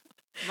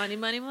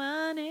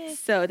 Money.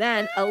 So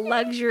then a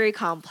luxury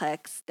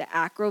complex, the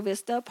Acro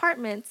Vista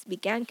Apartments,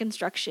 began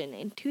construction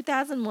in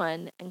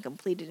 2001 and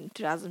completed in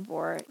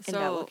 2004 in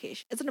that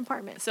location. It's an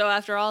apartment. So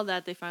after all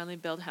that, they finally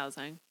built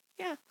housing.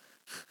 Yeah.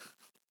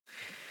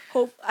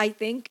 I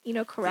think,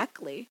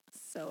 correctly.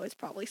 So it's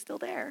probably still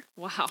there.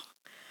 Wow.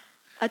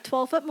 A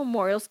 12-foot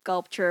memorial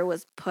sculpture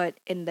was put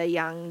in the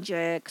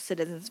Yangtze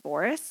Citizens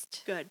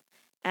Forest. Good.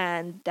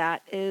 And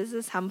that is a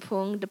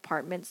Sampung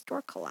department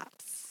store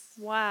collapse.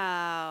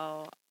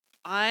 Wow.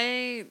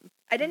 I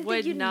didn't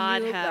would think you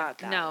not knew have. about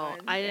that No,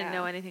 one. I didn't Yeah.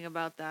 know anything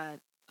about that.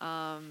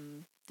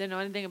 Didn't know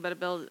anything about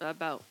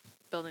about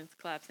buildings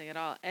collapsing at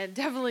all, and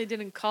definitely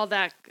didn't call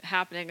that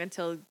happening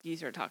until you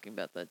started talking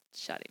about the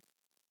shoddy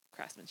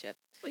craftsmanship.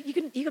 Well, you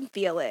can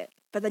feel it,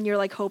 but then you're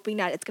like hoping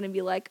that it's gonna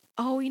be like,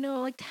 oh,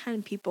 like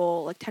 10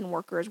 people, like 10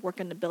 workers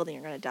working in the building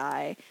are gonna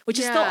die, which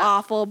is still Yeah.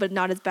 awful, but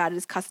not as bad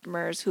as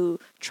customers who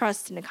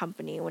trust in a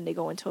company when they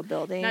go into a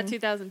building. Not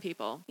 2,000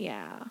 people.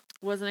 Yeah.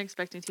 Wasn't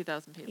expecting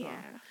 2,000 people.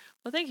 Yeah.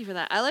 Well, thank you for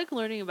that. I like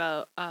learning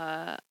about.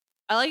 I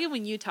like it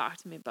when you talk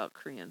to me about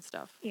Korean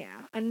stuff.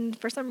 Yeah. And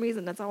for some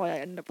reason, that's all I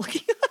ended up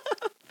looking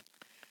up.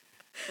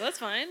 Well, that's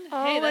fine.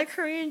 Oh, Hey, like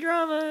Korean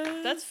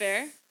dramas. That's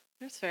fair.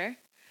 That's fair.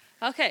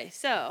 Okay,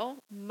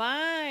 so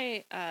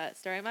my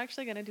story. I'm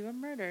actually gonna do a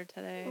murder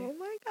today. Oh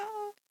my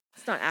god.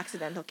 It's not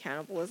accidental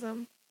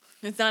cannibalism.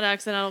 It's not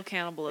accidental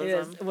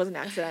cannibalism. It wasn't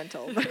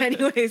accidental. But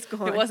anyways, go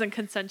on. It wasn't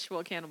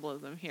consensual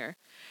cannibalism here.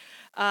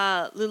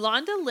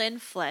 Lulanda Lynn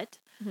Flett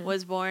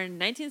was born in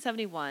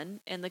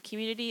 1971 in the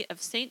community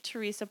of St.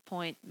 Teresa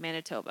Point,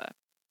 Manitoba.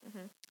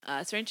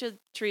 St.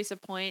 Teresa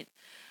Point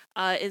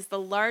is the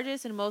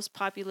largest and most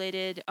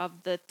populated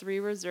of the 3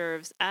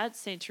 reserves at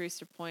St.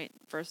 Teresa Point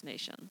First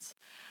Nations.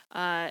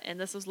 And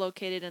this is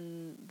located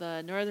in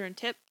the northern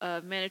tip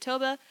of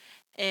Manitoba,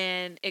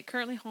 and it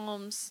currently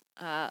homes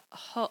less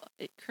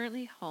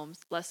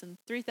than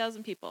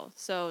 3,000 people.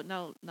 So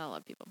not a lot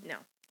of people. No.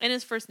 And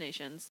it's First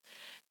Nations,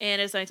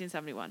 and it's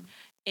 1971.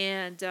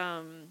 And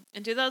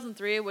in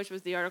 2003, which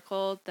was the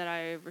article that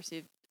I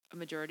received a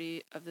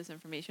majority of this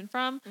information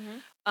from,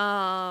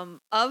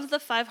 of the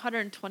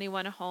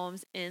 521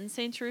 homes in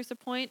St. Teresa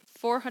Point,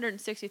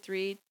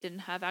 463 didn't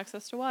have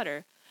access to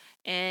water.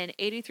 And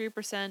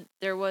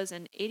there was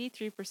an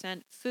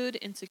 83% food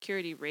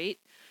insecurity rate.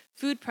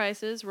 Food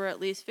prices were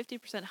at least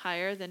 50%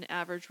 higher than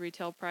average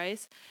retail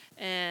price.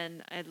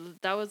 And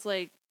that was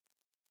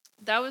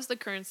the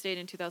current state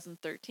in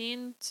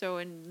 2013. So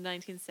in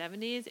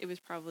 1970s, it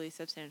was probably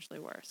substantially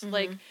worse.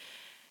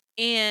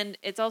 And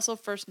it's also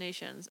First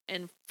Nations.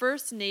 And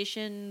First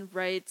Nation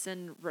rights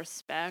and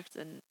respect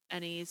and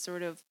any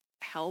sort of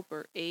help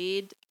or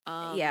aid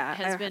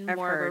has been I've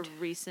more heard. of a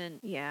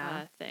recent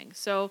Yeah. thing.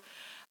 So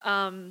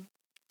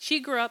she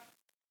grew up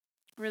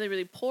really,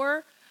 really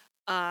poor.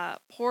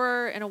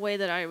 Poor in a way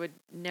that I would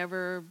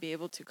never be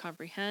able to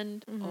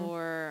comprehend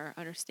or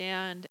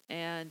understand.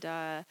 And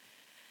so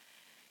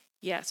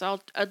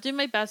I'll do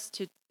my best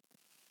to.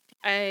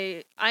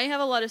 I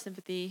have a lot of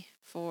sympathy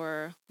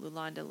for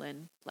Lulanda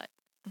Lynn Flett.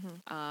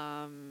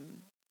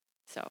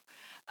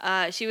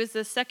 She was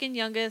the second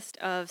youngest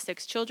of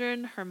 6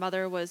 children. Her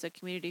mother was a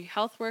community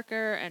health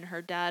worker, and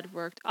her dad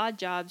worked odd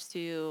jobs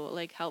to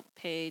help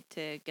pay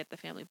to get the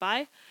family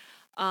by.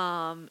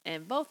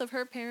 And both of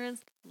her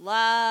parents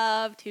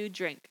love to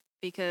drink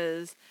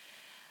because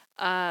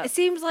It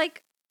seems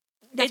like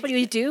that's what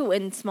you do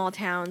in small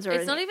towns, or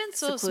it's not even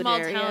so secluded small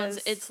areas. towns.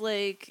 It's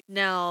like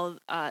now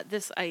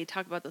this I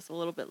talk about this a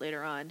little bit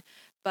later on,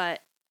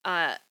 but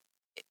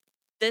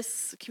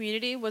this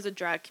community was a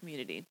drag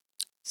community.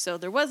 So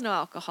there was no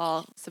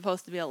alcohol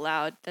supposed to be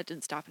allowed. That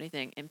didn't stop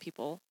anything, and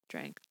people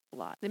drank a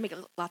lot. They make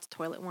lots of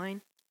toilet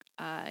wine.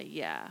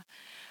 Yeah.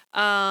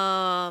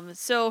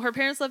 So her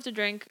parents loved to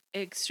drink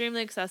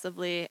extremely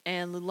excessively,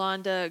 and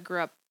Lulanda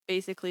grew up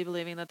basically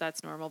believing that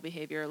that's normal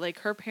behavior. Like,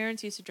 her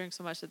parents used to drink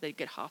so much that they'd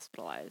get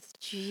hospitalized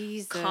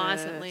Jesus.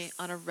 constantly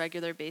on a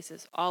regular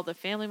basis. All the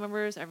family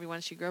members,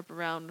 everyone she grew up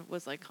around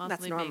was like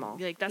constantly normal.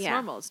 being like, that's Yeah.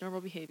 normal. It's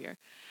normal behavior.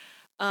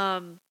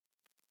 Her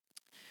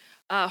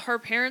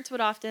parents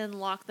would often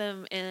lock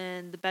them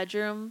in the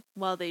bedroom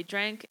while they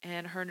drank,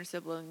 and her and her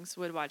siblings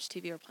would watch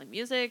TV or play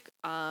music.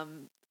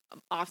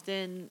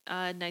 Often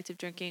nights of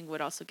drinking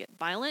would also get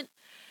violent.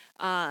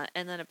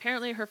 And then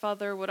apparently her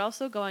father would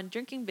also go on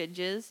drinking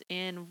binges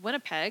in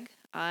Winnipeg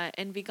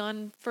and be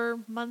gone for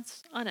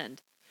months on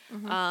end.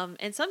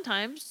 And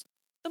sometimes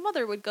the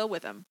mother would go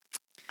with him.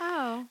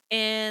 Oh.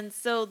 And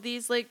so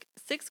these like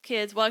 6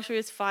 kids, well, actually it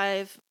was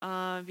 5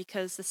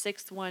 because the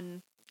 6th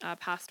one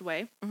passed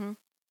away.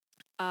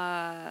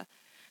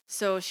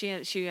 So she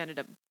ended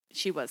up,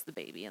 she was the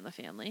baby in the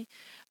family.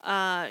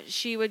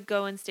 She would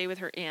go and stay with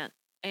her aunt.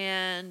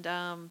 And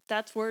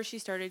that's where she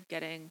started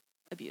getting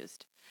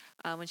abused.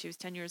 When she was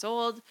 10 years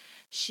old,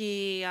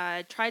 she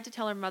tried to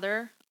tell her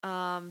mother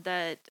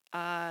that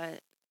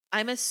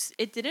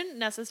it didn't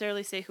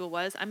necessarily say who it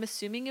was. I'm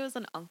assuming it was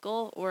an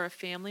uncle or a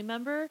family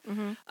member.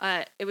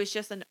 It was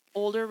just an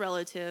older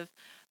relative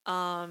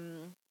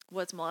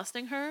was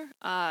molesting her.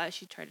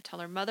 She tried to tell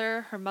her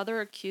mother. Her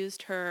mother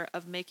accused her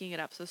of making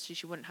it up so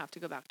she wouldn't have to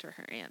go back to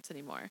her aunt's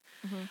anymore.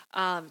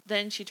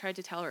 Then she tried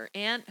to tell her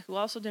aunt, who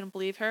also didn't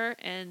believe her.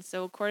 And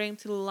so according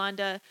to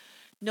Lulanda,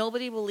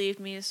 nobody believed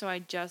me, so I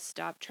just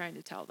stopped trying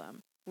to tell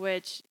them.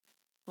 Which,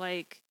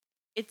 like,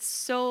 it's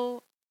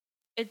so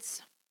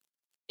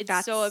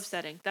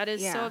upsetting. That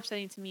is so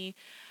upsetting to me.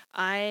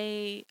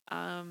 That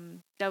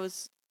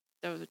was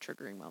a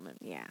triggering moment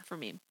for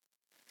me.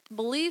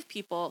 Believe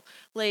people,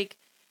 like,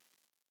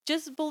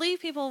 just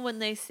believe people when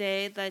they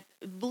say that,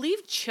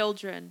 believe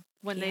children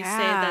when they say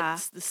that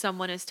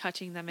someone is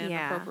touching them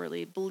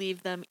inappropriately.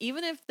 Believe them,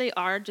 even if they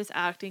are just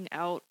acting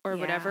out or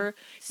whatever.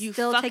 You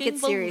still fucking take it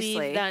seriously.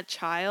 believe that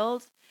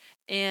child,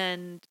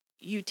 and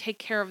you take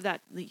care of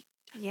that.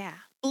 Yeah.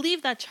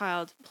 Believe that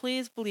child.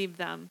 Please believe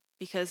them,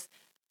 because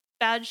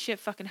bad shit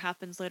fucking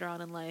happens later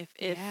on in life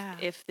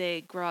if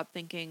they grow up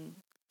thinking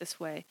this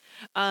way.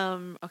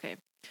 Okay.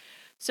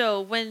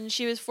 So when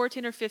she was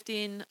 14 or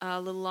 15,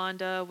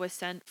 Lulanda was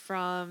sent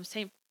from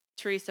St.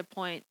 Teresa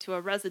Point to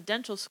a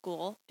residential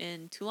school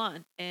in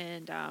Toulon,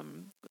 and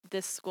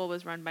this school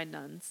was run by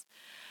nuns.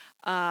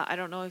 I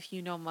don't know if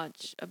you know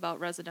much about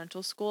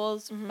residential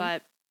schools,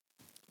 but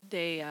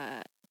they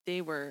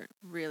were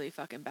really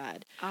fucking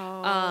bad.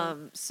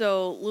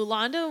 So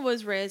Lulanda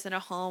was raised in a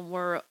home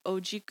where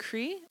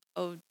Ojibwe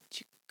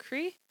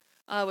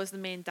was the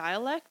main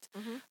dialect,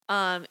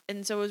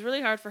 and so it was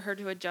really hard for her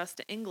to adjust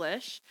to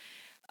English.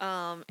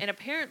 And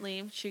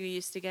apparently she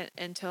used to get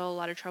into a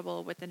lot of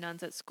trouble with the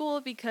nuns at school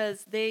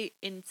because they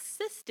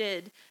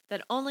insisted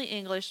that only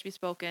English be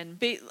spoken.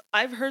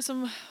 I've heard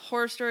some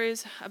horror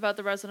stories about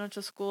the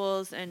residential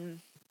schools,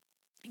 and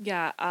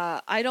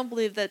I don't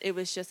believe that it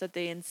was just that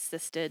they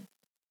insisted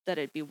that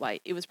it be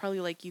white. It was probably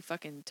like, you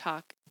fucking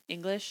talk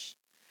English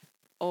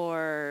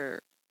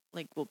or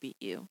like we'll beat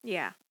you.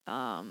 Yeah.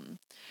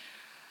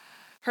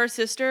 Her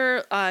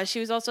sister, she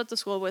was also at the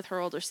school with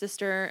her older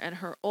sister, and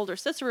her older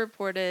sister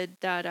reported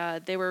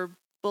that they were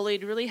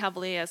bullied really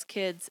heavily as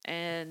kids,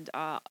 and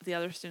the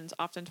other students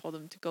often told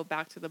them to go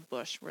back to the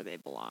bush where they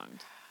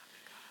belonged.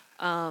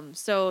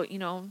 So, you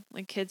know,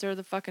 like, kids are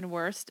the fucking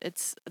worst.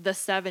 It's the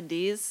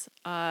 70s,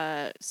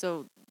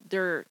 so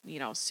they're, you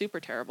know, super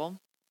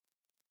terrible.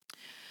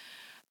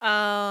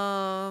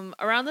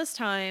 Around this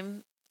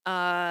time,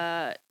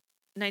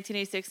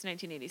 1986 to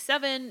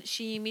 1987,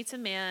 she meets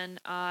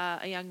a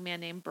young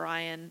man named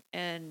Brian,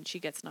 and she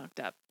gets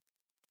knocked up.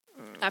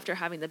 After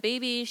having the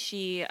baby,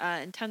 she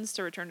intends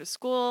to return to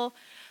school,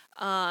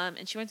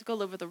 and she went to go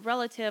live with a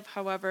relative.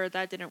 However,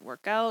 that didn't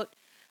work out.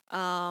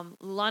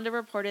 Lulanda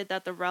reported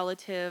that the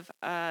relative's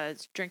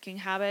drinking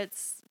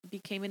habits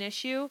became an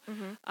issue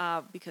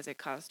because it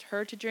caused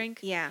her to drink.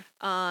 Yeah.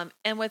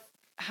 And with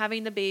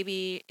having the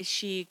baby,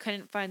 she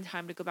couldn't find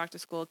time to go back to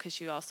school because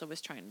she also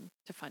was trying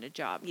to find a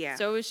job. Yeah.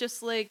 So it was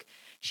just like,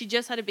 she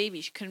just had a baby.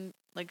 She couldn't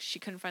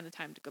find the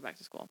time to go back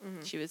to school.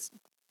 She was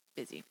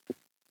busy.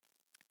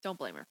 Don't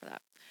blame her for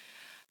that.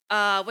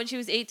 When she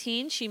was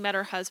 18, she met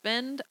her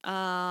husband,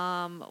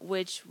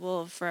 which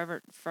will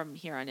forever from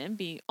here on in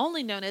be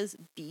only known as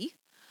B.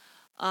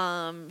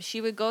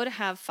 She would go on to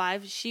have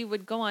 5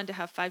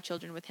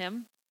 children with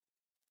him.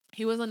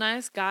 He was a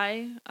nice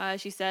guy,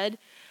 she said.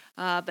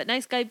 But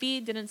nice guy B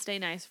didn't stay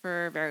nice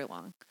for very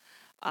long.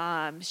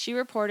 She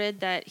reported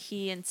that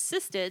he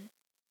insisted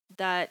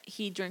that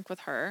he drink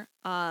with her,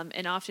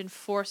 and often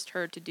forced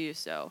her to do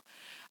so.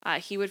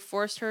 He would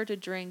force her to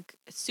drink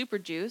super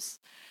juice,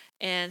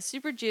 and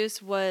super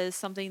juice was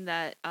something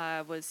that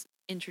was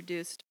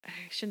introduced. I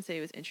shouldn't say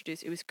it was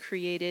introduced. It was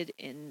created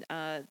in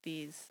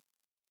these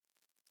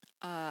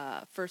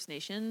First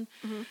Nation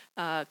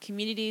Mhm.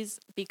 communities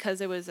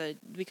because it was a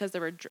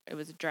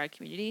dry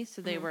community,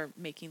 so they were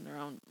making their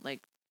own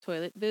like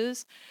toilet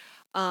booze.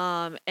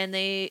 And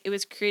it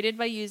was created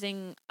by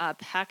using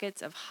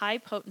packets of high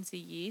potency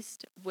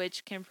yeast,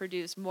 which can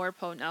produce more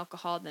potent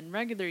alcohol than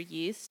regular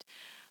yeast.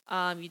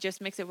 You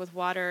just mix it with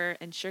water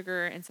and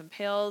sugar and some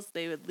pails.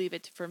 They would leave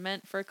it to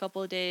ferment for a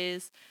couple of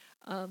days.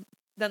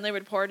 Then they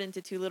would pour it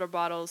into 2-liter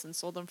bottles and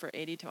sold them for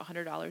 $80 to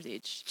 $100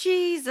 each.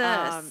 Jesus.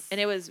 And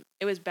it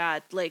was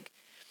bad. Like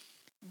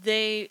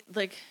there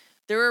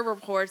were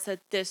reports that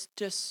this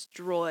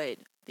destroyed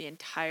the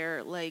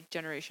entire like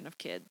generation of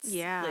kids.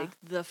 Yeah. Like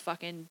the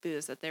fucking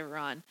booze that they were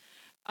on.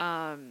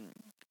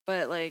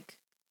 But like,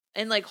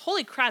 and like,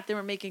 holy crap, they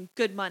were making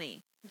good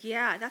money.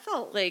 Yeah, that's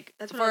all. Like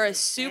That's what I for a was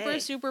super, gonna say.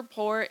 super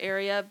poor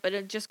area, but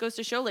it just goes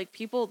to show like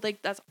people,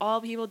 like that's all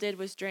people did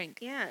was drink.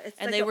 Yeah, it's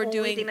And like they the were only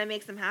doing- thing that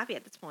makes them happy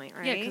at this point,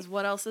 right? Yeah, because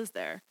what else is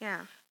there?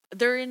 yeah,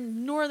 They're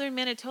in northern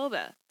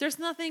Manitoba. There's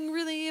nothing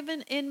really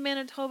even in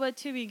Manitoba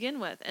to begin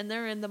with, and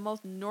they're in the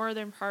most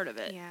northern part of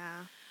it.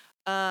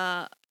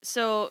 Yeah.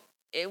 So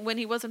when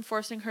he wasn't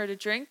forcing her to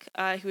drink,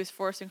 he was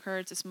forcing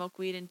her to smoke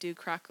weed and do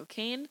crack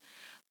cocaine.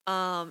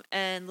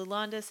 And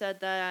Lulanda said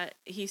that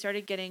he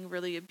started getting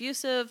really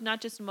abusive, not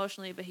just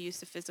emotionally, but he used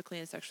to physically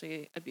and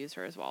sexually abuse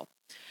her as well.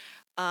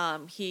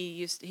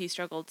 He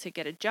struggled to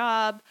get a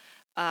job.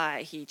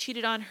 He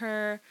cheated on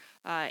her,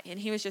 and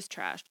he was just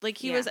trashed. Like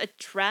he Yeah. was a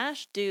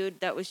trash dude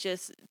that was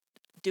just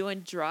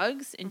doing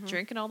drugs and Mhm.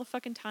 drinking all the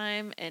fucking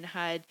time, and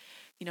had,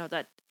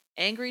 that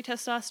angry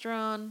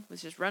testosterone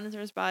was just running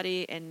through his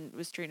body and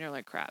was treating her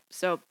like crap.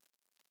 So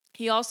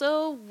he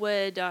also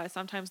would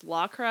sometimes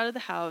lock her out of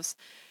the house,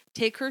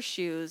 take her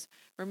shoes,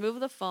 remove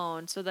the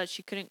phone so that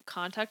she couldn't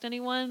contact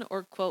anyone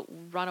or, quote,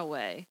 run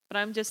away. But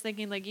I'm just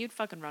thinking, like, you'd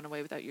fucking run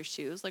away without your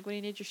shoes. Like, what do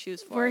you need your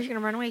shoes for? Where are you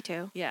gonna run away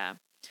to? Yeah.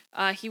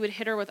 He would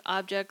hit her with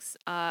objects.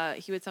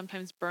 He would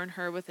sometimes burn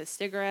her with a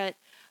cigarette.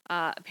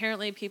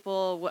 Apparently,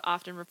 people would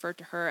often refer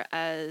to her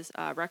as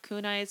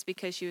Raccoon Eyes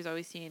because she was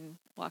always seen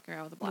walking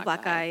around with a The black,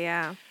 black eye.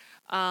 Yeah.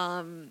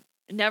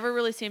 Never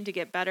really seemed to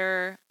get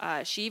better.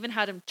 She even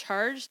had him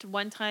charged.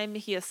 One time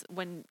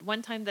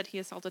that he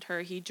assaulted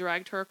her, he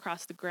dragged her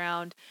across the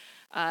ground.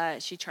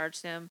 She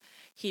charged him.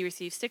 He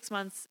received 6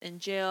 months in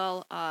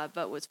jail,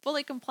 but was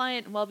fully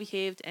compliant and well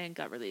behaved and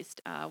got released.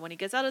 When he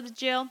gets out of the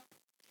jail,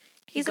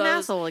 He's an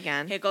asshole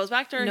again. he goes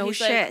back to her. No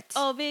He's like, shit.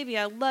 "Oh baby,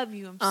 I love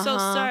you. I'm so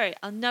Uh-huh. sorry.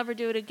 I'll never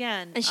do it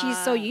again." And she's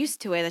so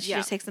used to it that she yeah.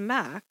 just takes him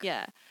back.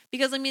 Yeah,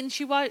 because I mean,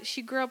 she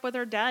grew up with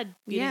her dad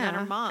beating on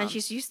her mom, And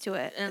she's used to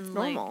it. and It's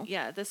like, normal.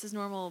 yeah, this is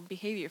normal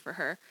behavior for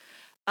her.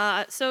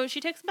 So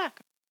she takes him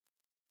back.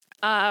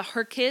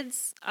 Her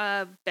kids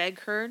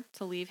beg her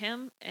to leave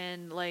him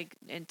and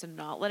to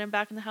not let him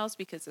back in the house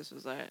because this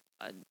was an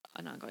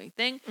ongoing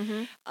thing.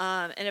 Mm-hmm.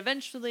 And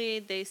eventually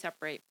they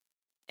separate,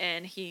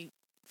 and he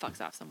fucks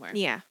off somewhere.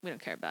 Yeah. We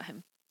don't care about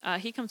him.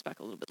 He comes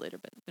back a little bit later,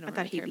 but we don't I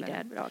thought really he'd care be about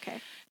dead, him. but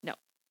okay.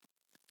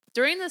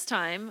 During this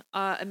time,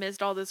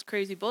 amidst all this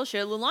crazy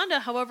bullshit,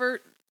 Lulanda, however,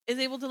 is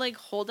able to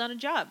hold down a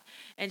job,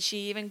 and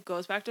she even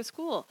goes back to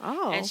school.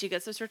 Oh. And she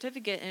gets a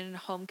certificate in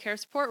home care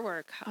support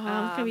work. Oh,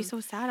 I'm gonna be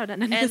so sad at the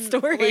end of and the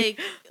story.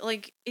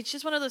 like it's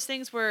just one of those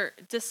things where,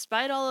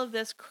 despite all of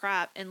this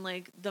crap and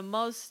the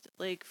most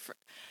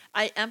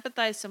I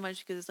empathize so much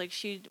because it's like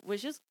she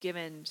was just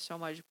given so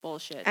much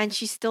bullshit. And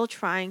she's still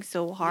trying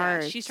so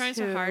hard. Yeah, she's trying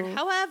so hard.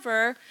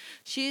 However,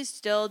 she's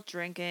still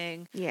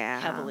drinking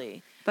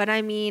heavily. But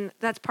I mean,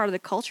 that's part of the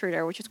culture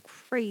there, which is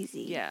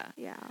crazy. Yeah.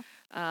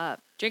 Yeah.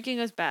 Drinking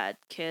is bad,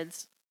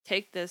 kids.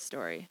 Take this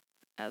story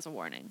as a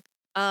warning.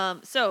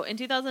 So in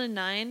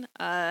 2009,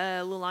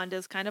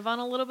 Lulanda's kind of on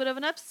a little bit of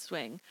an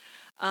upswing.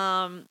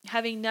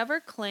 Having never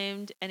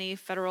claimed any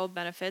federal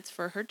benefits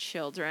for her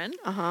children,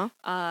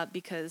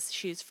 because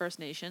she's First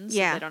Nations, so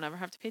Yeah. they don't ever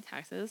have to pay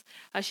taxes.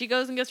 She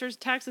goes and gets her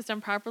taxes done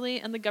properly,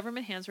 and the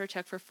government hands her a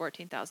check for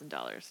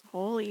 $14,000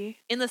 Holy.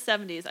 in the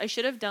 70s. I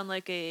should have done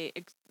like a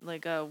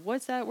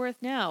what's that worth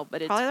now?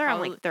 But it's Probably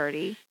around like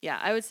 30. yeah,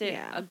 I would say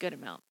Yeah. a good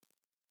amount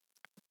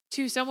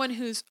to someone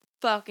who's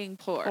fucking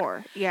poor.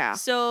 Poor. Yeah.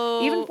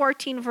 So Even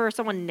 14 for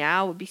someone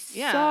now would be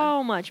Yeah.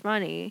 so much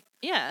money.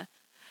 yeah.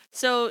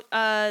 So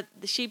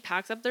she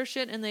packs up their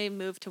shit and they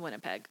move to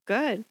Winnipeg.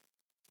 Good.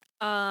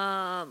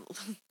 I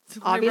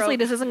Obviously, wrote-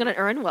 this isn't going to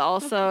earn well,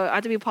 so I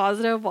have to be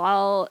positive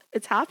while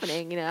it's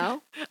happening, you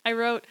know? I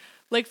wrote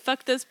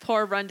fuck this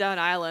poor rundown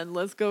island.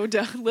 Let's go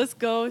down. Let's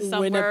go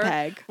somewhere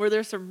Winnipeg. where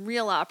there's some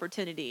real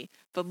opportunity,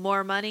 but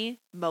more money,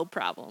 mo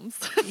problems.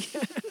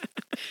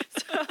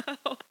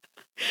 So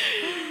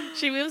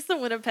she moves to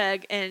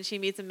Winnipeg and she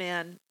meets a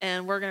man,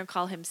 and we're gonna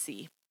call him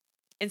C.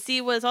 And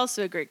C was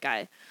also a great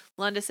guy.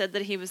 Lunda said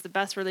that he was the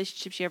best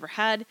relationship she ever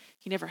had.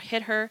 He never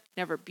hit her,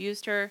 never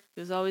abused her.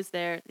 He was always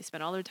there. They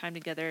spent all their time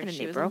together. And she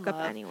they was broke in up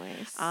love.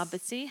 anyways.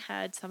 But C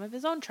had some of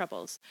his own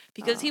troubles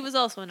because he was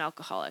also an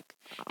alcoholic,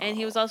 and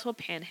he was also a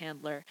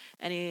panhandler,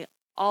 and he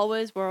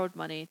always borrowed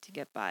money to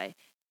get by.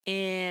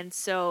 And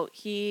so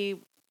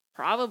he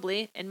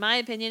Probably. In my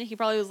opinion, he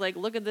probably was like,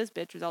 look at this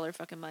bitch with all her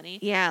fucking money.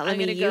 Yeah, let I'm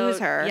me gonna use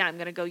go, her. Yeah, I'm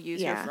going to go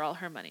use her Yeah. for all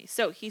her money.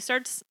 So he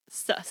starts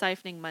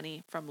siphoning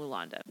money from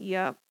Lulanda.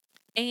 Yep.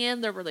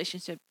 And their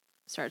relationship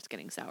starts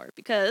getting sour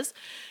because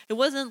it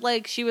wasn't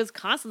like she was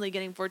constantly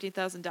getting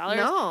 $14,000.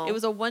 No. It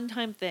was a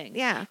one-time thing.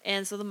 Yeah.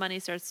 And so the money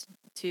starts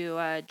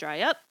to dry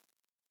up.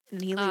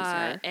 And he leaves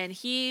her. And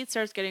he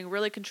starts getting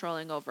really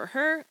controlling over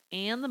her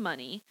and the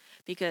money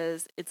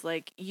because it's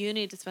like, you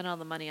need to spend all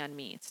the money on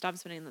me. Stop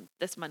spending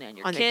this money on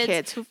your On the kids.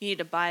 kids. You need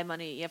to buy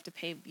money. You have to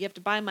pay. You have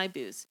to buy my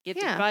booze. You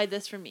have Yeah. to buy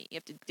this for me. You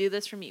have to do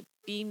this for me.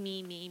 Be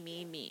me, me,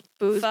 me, me.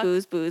 Booze, fuck,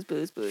 booze, booze,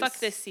 booze, booze. Fuck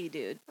this C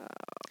dude.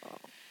 Oh.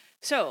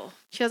 So.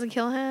 She doesn't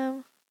kill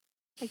him?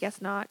 I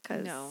guess not.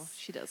 No,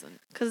 she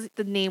doesn't. Because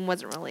the name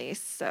wasn't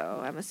released,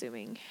 so I'm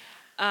assuming.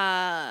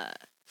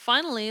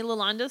 Finally,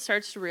 Lulanda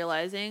starts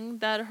realizing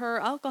that her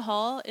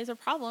alcohol is a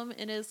problem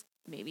and is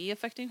maybe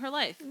affecting her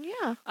life.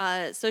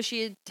 Yeah. So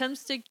she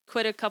attempts to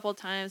quit a couple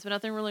times, but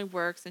nothing really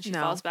works, and she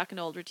No. falls back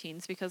into old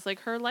routines because, like,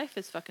 her life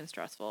is fucking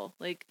stressful.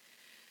 Like,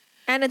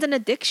 And it's an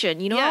addiction.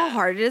 You know Yeah. how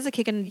hard it is to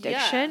kick an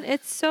addiction? Yeah.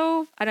 It's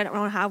so... I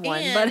don't have one,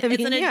 and but I mean,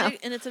 it's an yeah.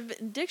 and it's an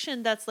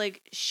addiction that's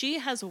like, she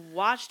has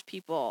watched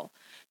people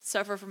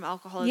suffer from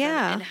alcoholism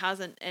Yeah. and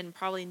hasn't, and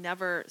probably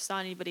never saw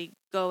anybody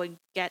go and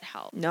get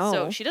help. No.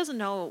 So she doesn't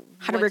know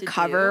How to what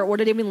recover, do. what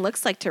it even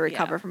looks like to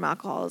recover Yeah. from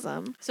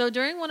alcoholism. So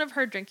during one of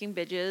her drinking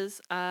binges,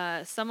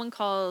 someone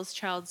calls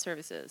child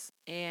services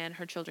and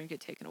her children get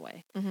taken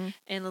away. Mm-hmm.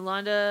 And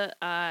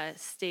Lulanda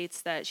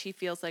states that she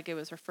feels like it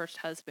was her first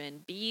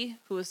husband, B,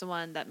 who was the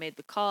one that made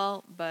the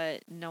call,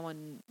 but no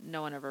one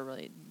ever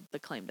really, the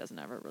claim doesn't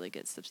ever really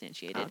get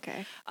substantiated.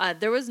 Okay.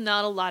 There was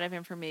not a lot of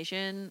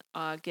information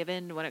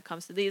given when it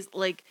comes to these,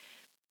 like,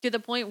 to the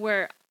point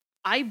where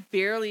I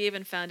barely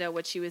even found out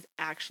what she was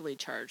actually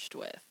charged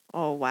with.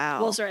 Oh,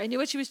 wow. Well, sorry, I knew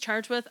what she was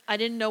charged with. I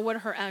didn't know what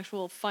her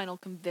actual final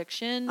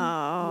conviction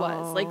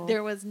was. Like,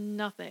 there was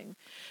nothing.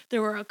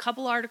 There were a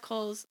couple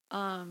articles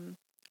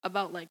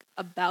about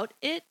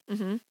it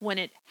Mm-hmm. when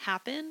it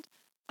happened.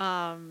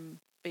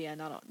 But yeah,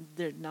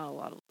 there's not a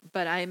lot of,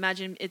 but I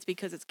imagine it's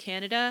because it's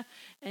Canada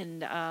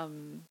and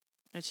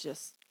it's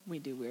just, we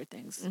do weird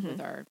things with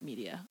our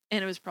media.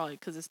 And it was probably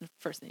because it's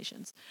First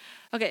Nations.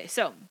 Okay,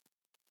 so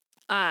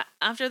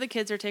after the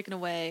kids are taken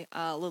away,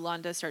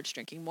 Lulanda starts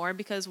drinking more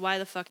because why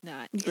the fuck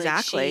not?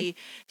 Exactly. Like,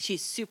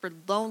 she's super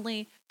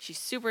lonely. She's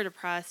super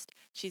depressed.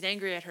 She's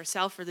angry at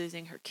herself for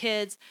losing her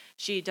kids.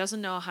 She doesn't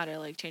know how to,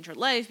 like, change her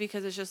life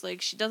because it's just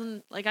like, she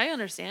doesn't, like, I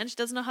understand. She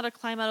doesn't know how to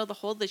climb out of the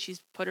hole that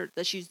she's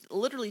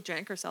literally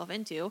drank herself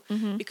into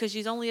Mm-hmm. because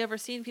she's only ever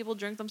seen people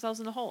drink themselves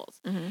into holes.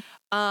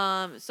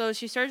 Mm-hmm. So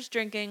she starts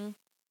drinking.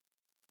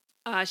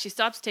 She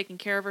stops taking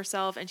care of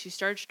herself and she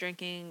starts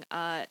drinking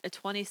a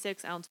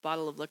 26-ounce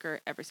bottle of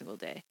liquor every single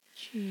day.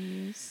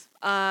 Jeez.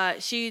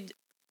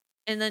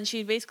 And then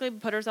she basically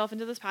put herself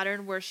into this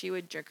pattern where she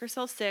would drink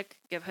herself sick,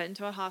 get put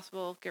into a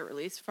hospital, get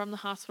released from the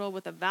hospital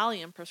with a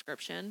Valium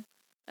prescription,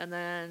 and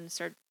then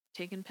start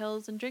taking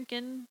pills and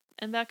drinking,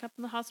 and back up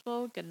in the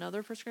hospital, get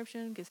another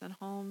prescription, get sent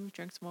home,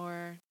 drinks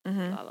more,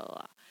 Mm-hmm. blah,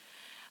 blah,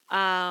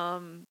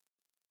 blah.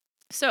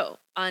 So,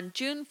 on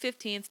June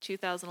 15th,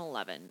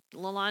 2011,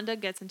 Lulanda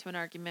gets into an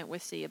argument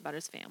with C about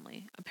his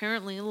family.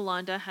 Apparently,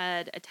 Lulanda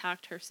had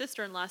attacked her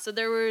sister-in-law, so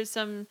there were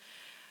some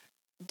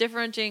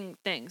differentiating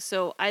things.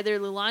 So, either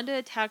Lulanda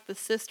attacked the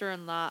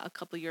sister-in-law a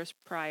couple years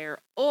prior,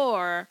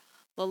 or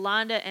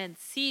Lulanda and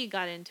C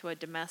got into a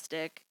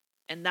domestic,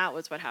 and that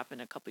was what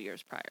happened a couple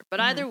years prior. But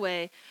either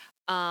way,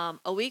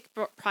 a week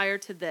prior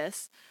to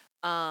this,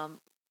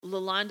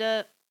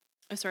 Lynette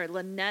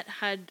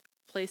had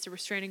placed a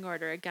restraining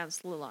order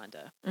against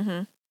Lulanda.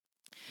 Mm-hmm.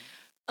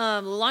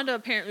 Lulanda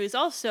apparently was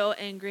also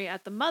angry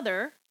at the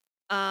mother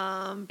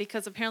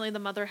because apparently the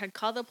mother had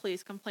called the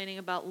police complaining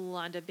about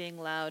Lulanda being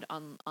loud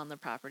on the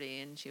property,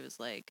 and she was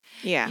like,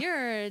 Yeah.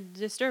 "You're a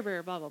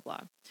disturber," blah, blah,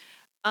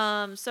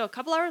 blah. So a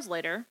couple hours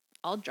later,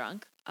 all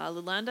drunk,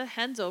 Lulanda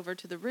heads over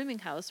to the rooming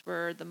house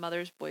where the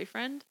mother's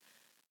boyfriend,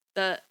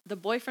 the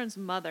boyfriend's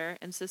mother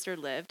and sister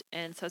lived,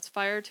 and sets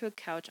fire to a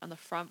couch on the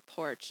front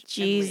porch.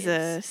 and leaves.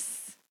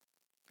 Jesus.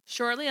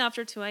 Shortly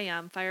after 2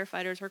 a.m.,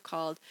 firefighters were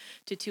called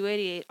to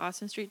 288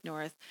 Austin Street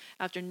North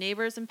after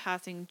neighbors and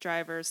passing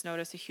drivers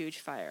noticed a huge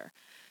fire.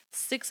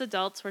 6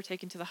 adults were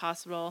taken to the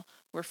hospital,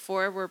 where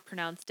 4 were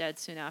pronounced dead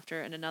soon after,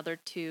 and another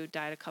 2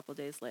 died a couple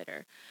days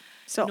later.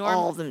 So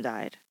all of them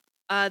died.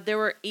 There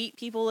were 8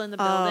 people in the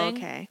building, Oh,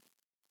 okay.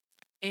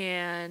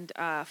 and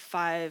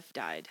 5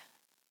 died.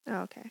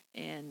 Oh, okay.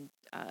 And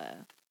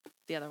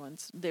the other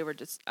ones, they were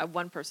just,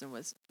 one person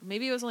was,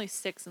 maybe it was only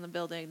 6 in the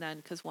building then,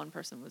 because 1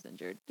 person was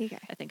injured. Okay.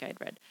 I think I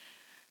had read.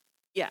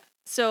 Yeah.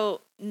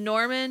 So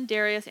Norman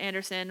Darius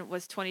Anderson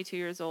was 22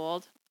 years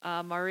old.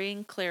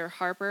 Maureen Claire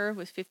Harper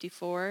was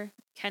 54.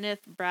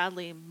 Kenneth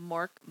Bradley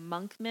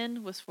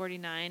Monkman was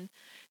 49.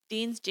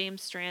 Dean's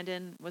James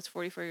Strandon was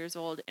 44 years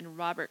old. And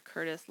Robert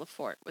Curtis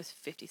Lafort was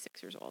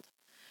 56 years old.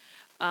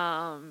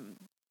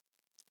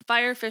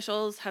 Fire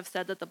officials have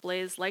said that the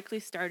blaze likely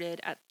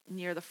started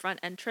near the front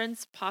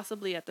entrance,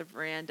 possibly at the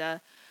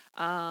veranda,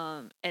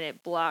 and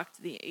it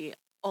blocked the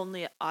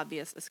only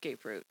obvious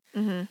escape route.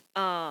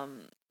 Mm-hmm.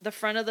 The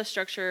front of the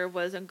structure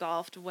was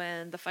engulfed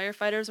when the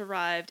firefighters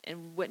arrived,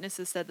 and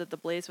witnesses said that the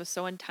blaze was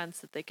so intense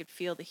that they could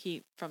feel the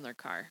heat from their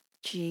car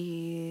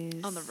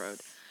Jeez. on the road.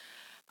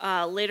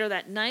 Later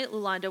that night,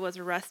 Lulanda was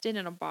arrested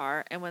in a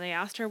bar, and when they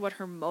asked her what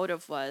her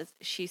motive was,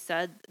 she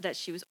said that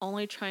she was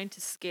only trying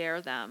to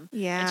scare them,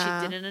 Yeah. and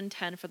she didn't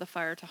intend for the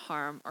fire to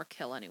harm or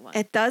kill anyone.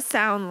 It does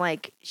sound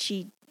like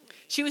she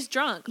was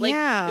drunk. Like,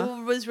 Yeah.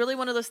 it was really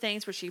one of those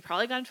things where she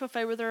probably got into a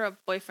fight with her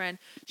boyfriend.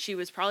 She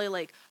was probably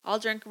like all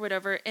drunk or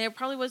whatever, and it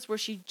probably was where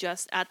she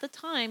just at the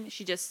time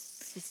she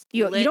just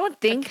you lit don't a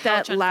think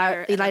that couch on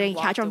fire and then lighting a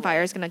couch walked on fire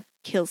away. is gonna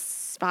kill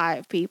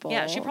 5 people.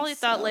 Yeah, she probably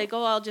thought so- like,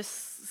 oh, I'll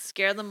just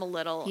scare them a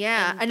little.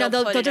 Yeah, and I know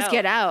they'll put it just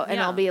get out, and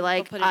Yeah, I'll be they'll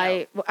like, put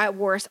it out. at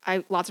worst,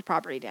 lots of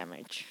property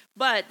damage.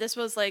 But this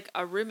was like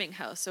a rooming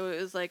house, so it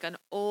was like an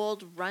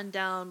old,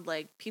 rundown,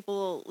 like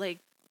people, like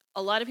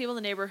a lot of people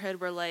in the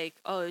neighborhood were like,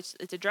 "Oh, it's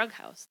a drug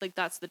house. Like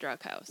that's the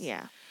drug house."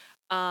 Yeah.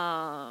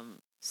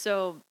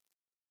 So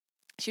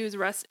she was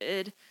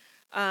arrested.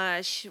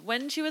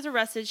 When she was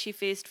arrested, she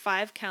faced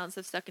 5 counts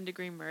of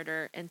second-degree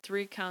murder and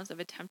 3 counts of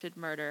attempted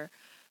murder.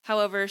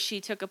 However,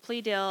 she took a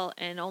plea deal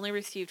and only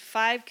received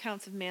 5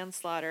 counts of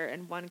manslaughter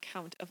and 1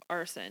 count of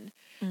arson.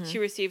 She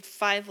received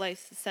 5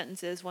 life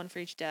sentences, 1 for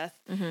each death.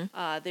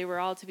 They were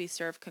all to be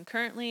served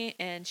concurrently,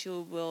 and she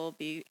will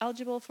be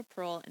eligible for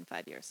parole in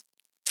 5 years.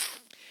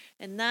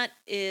 And that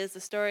is the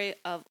story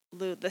of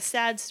Lou. The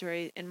sad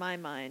story in my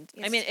mind. I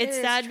Yes, mean, it it's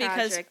is sad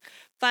because tragic.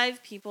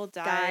 5 people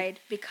died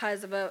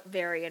because of a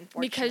very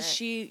unfortunate because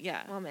she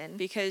woman.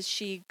 because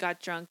she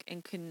got drunk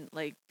and couldn't,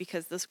 like,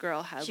 because this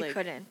girl had She like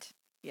couldn't.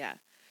 yeah,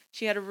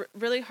 she had a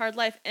really hard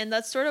life, and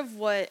that's sort of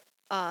what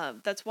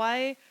that's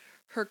why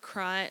her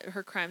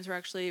crimes were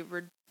actually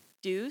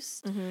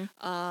reduced.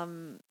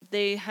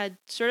 They had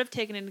sort of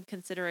taken into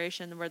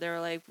consideration where they were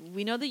like,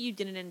 we know that you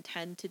didn't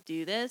intend to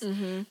do this,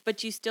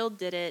 but you still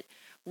did it.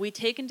 We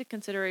take into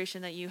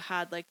consideration that you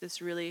had like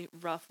this really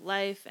rough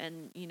life,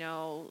 and you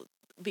know,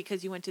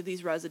 because you went to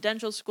these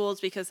residential schools,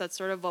 because that's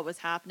sort of what was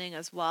happening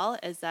as well,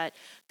 is that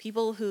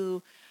people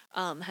who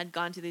had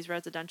gone to these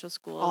residential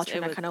schools, All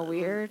turned out kind of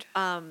weird.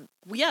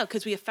 yeah,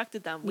 because we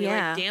affected them, we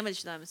Yeah. like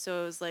damaged them,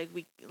 so it was like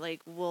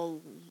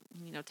we'll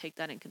take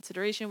that in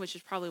consideration, which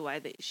is probably why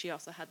she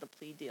also had the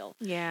plea deal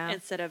Yeah.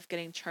 instead of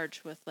getting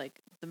charged with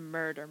like the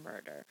murder.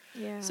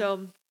 Yeah.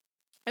 So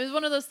it was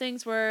one of those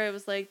things where it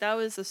was like that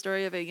was the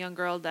story of a young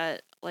girl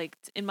that, like,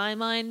 in my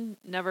mind,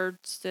 never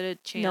stood a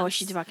chance. No,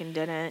 she fucking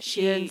didn't.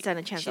 She didn't stand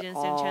a chance She at didn't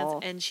stand a chance, all.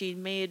 and she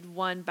made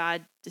one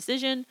bad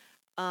decision.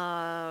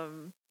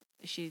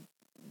 She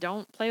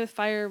don't play with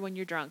fire when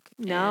you're drunk.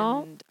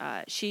 No.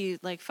 And she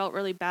like felt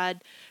really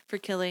bad for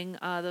killing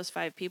those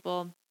 5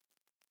 people.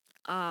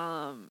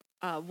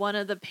 One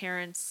of the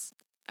parents,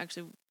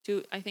 actually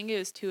I think it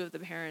was 2 of the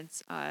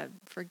parents,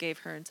 forgave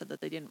her and said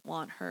that they didn't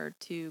want her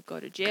to go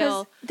to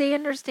jail. They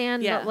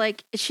understand Yeah. that,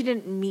 like, she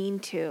didn't mean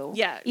to.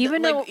 Yeah,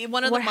 Even like, though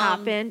one of the what mom-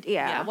 happened,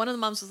 yeah. One of the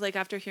moms was like,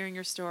 after hearing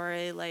your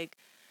story, like,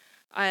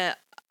 I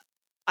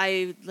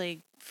like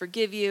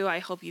forgive you. I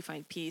hope you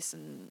find peace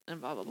and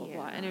blah blah blah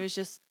blah. And it Yeah. was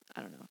just,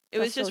 I don't know. It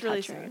That's was just so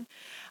really touching. sad.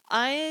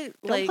 I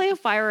Don't like play with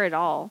fire at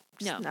all.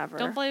 Just no, never.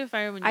 don't play with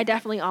fire when you I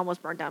definitely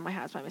almost burned down my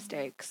house by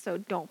mistake, so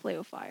don't play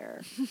with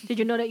fire. Did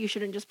you know that you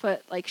shouldn't just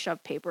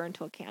shove paper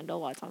into a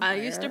candle while it's on fire? I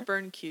used to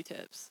burn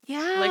Q-tips. Yeah.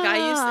 Like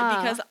I used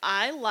to, because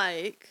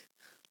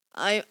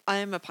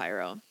I'm a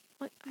pyro.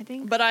 Like, I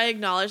think. But I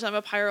acknowledge I'm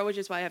a pyro, which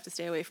is why I have to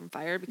stay away from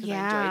fire because I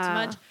enjoy it too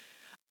Yeah.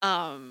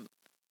 much.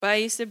 But I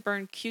used to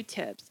burn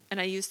Q-tips, and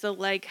I used to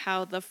like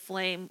how the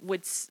flame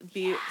would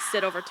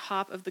sit over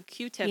top of the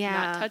Q-tip, Yeah.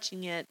 not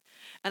touching it.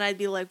 And I'd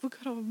be like, what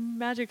kind of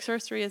magic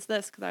sorcery is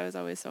this? Because I was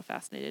always so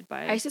fascinated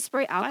by I used to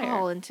spray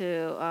alcohol fire.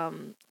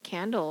 into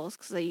candles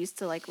because I used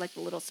to like the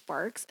little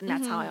sparks, and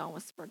that's how I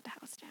almost burnt the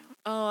house down.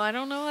 Oh, I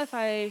don't know if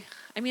I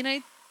mean,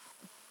 I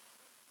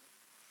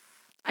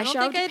don't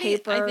shoved think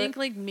paper. I think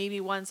like maybe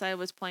once I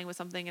was playing with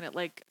something and it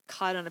like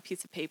caught on a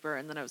piece of paper,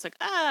 and then I was like,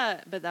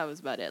 but that was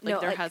about it. Like No,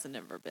 there like, hasn't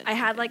ever been. I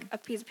had anything. like a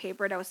piece of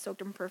paper that was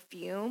soaked in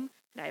perfume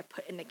that I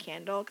put in the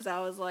candle because I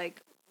was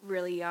like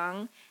really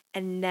young,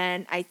 and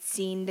then I'd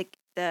seen the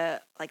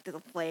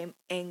flame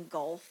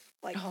engulf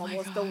like Oh my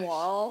almost the gosh.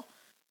 wall.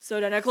 So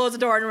then I closed the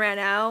door and ran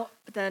out.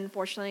 But then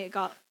fortunately it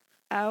got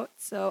out.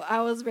 So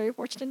I was very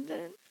fortunate and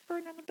didn't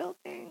burn down the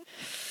building.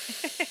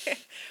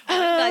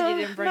 I'm glad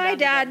you didn't burn My down the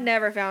dad building.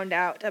 never found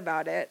out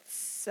about it.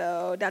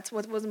 So that's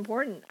what was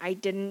important. I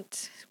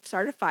didn't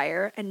start a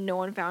fire and no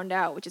one found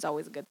out, which is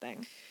always a good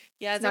thing.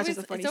 Yeah, it's not always,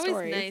 just a funny it's always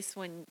story. nice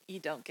when you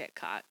don't get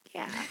caught.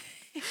 Yeah.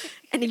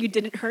 And then you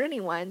didn't hurt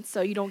anyone,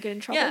 so you don't get in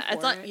trouble Yeah, for it.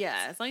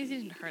 as long as you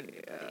didn't hurt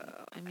anybody.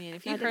 I mean,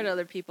 if I you hurt didn't-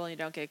 other people and you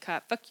don't get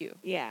caught, fuck you.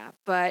 Yeah,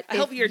 but I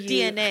hope if your you-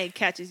 DNA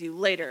catches you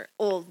later,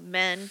 old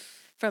men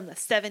from the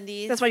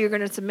 70s. That's why you're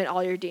going to submit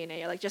all your DNA.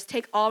 You're like, just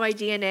take all my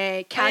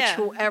DNA, catch yeah.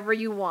 whoever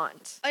you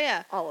want. Oh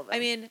yeah, All of it. I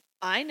mean,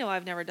 I know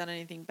I've never done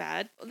anything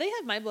bad. They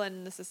had my blood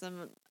in the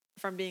system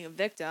from being a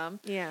victim.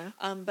 Yeah.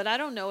 But I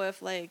don't know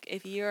if like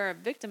if you're a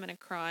victim in a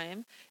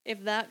crime,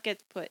 if that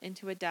gets put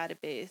into a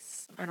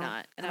database or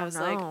not. And I was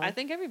like, know. I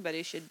think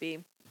everybody should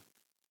be.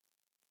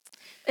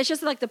 It's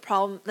just like the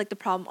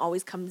problem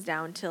always comes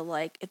down to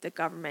like if the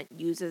government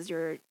uses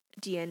your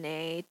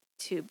DNA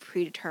to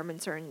predetermine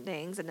certain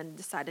things and then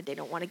decided they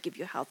don't want to give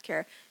you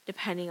healthcare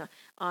depending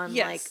on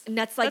Yes, like, and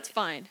that's like, that's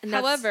fine. and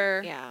that's-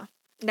 However, yeah,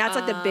 and that's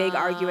like the big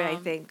argument I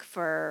Um, think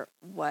for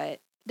what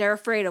they're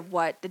afraid of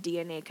what the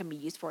DNA can be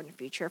used for in the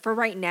future. For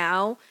right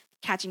now,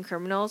 catching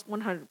criminals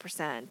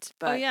 100%,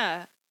 but oh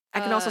yeah. I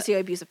can also see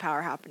abuse of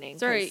power happening.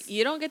 Sorry, 'cause-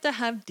 you don't get to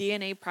have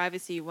DNA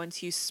privacy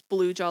once you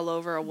splooge all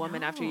over a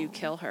woman after you No.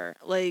 kill her.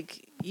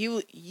 Like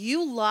you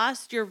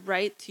lost your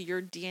right to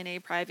your DNA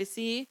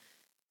privacy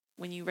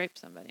when you rape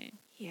somebody.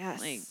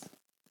 yes, like-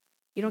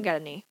 you don't get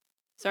any.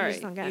 Sorry,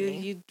 just don't get any.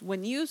 you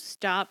when you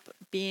stop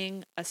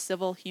being a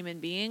civil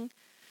human being,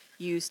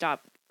 you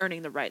stop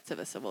earning the rights of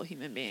a civil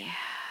human being.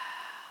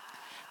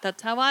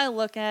 That's how I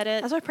look at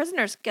it. That's why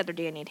prisoners get their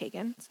DNA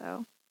taken.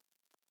 So,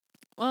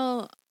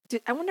 Well,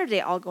 I wonder if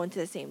they all go into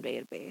the same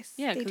database.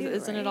 yeah, They because do,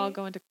 isn't it all right?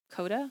 going to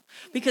CODA?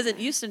 Because it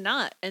used to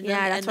not, and then,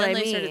 Yeah, that's and what then I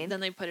they mean. started. Then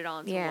they put it all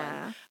into one.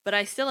 Yeah, But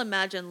I still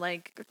imagine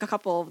like a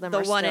couple of them the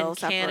are one still in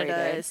Canada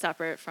separated. is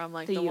separate from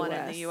like The the one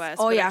in the US. U.S.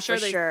 Oh, but yeah, I'm sure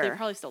for they sure.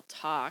 probably still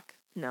talk.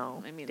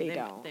 No, I mean, they they-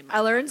 don't. they might I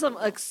learned talk some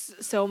about like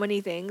so many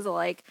things.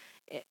 Like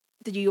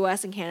the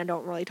U.S. and Canada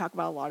don't really talk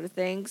about a lot of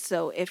things.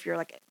 So if you're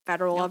like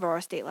federal Yep. level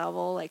or state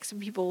level, like some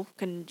people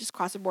can just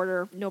cross the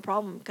border no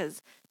problem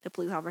because the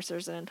police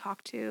officers didn't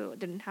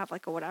have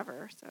like a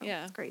whatever. So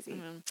Yeah, it's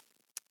crazy.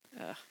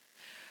 Ugh.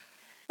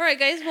 All right,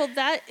 guys. Well,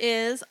 that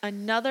is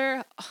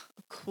another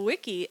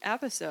quickie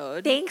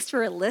episode. Thanks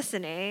for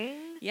listening.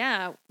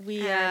 Yeah,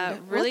 we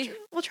And really.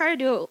 we'll try to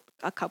do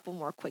a couple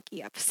more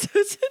quickie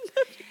episodes in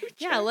the future.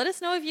 Yeah, let us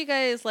know if you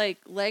guys like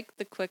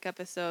the quick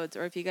episodes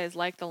or if you guys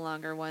like the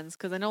longer ones.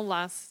 Because I know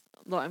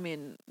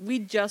we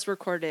just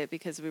recorded it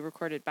because we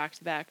recorded back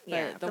to back. But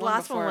Yeah, the the one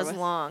last one before was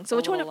long. So a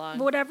which one, little long.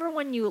 whatever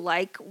one you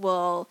like,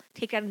 we'll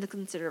take that into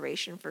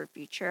consideration for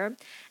future.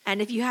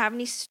 And if you have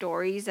any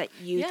stories that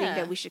you think Yeah.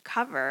 that we should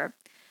cover,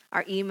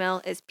 our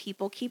email is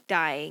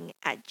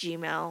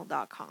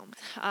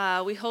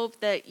peoplekeepdying@gmail.com. We hope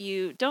that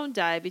you don't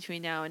die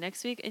between now and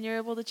next week, and you're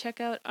able to check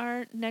out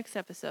our next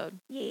episode.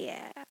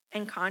 Yeah.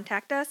 And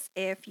contact us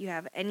if you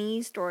have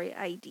any story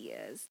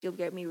ideas. You'll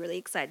get me really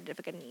excited if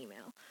I get an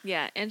email.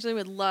 Yeah, Angela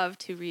would love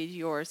to read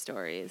your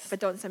stories. But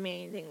don't send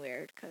me anything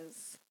weird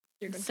because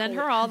you're going to Send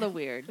her all the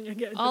weird.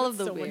 all of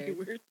the so many weird.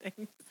 weird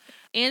things.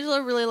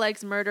 Angela really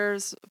likes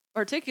murders,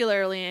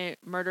 particularly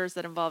murders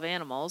that involve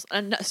animals.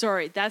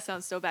 Sorry, that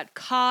sounds so bad.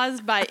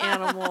 Caused by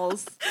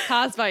animals.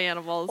 Caused by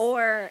animals.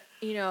 Or,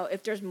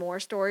 if there's more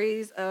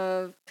stories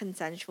of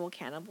consensual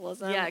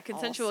cannibalism. Yeah,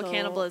 consensual also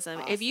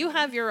cannibalism. If you awesome.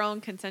 have your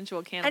own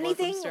consensual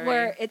cannibalism anything story,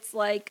 where it's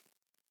like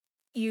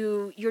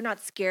you're not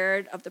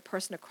scared of the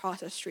person across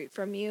the street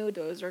from you,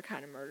 those are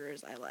kind of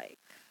murders I like.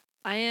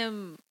 I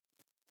am,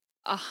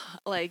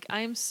 I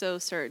am so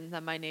certain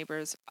that my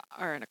neighbors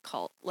are in a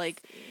cult.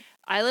 Like,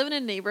 I live in a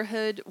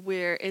neighborhood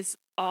where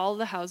all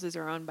the houses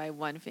are owned by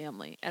one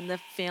family, and the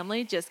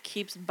family just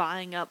keeps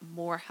buying up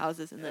more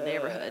houses in the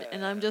neighborhood,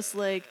 and I'm just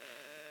like,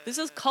 this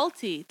is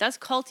culty. That's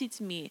culty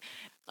to me.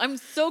 I'm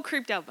so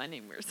creeped out by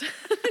neighbors.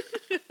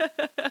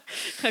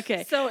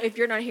 Okay. So if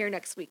you're not here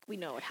next week, we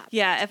know what happened.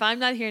 Yeah, if I'm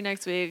not here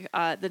next week,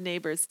 the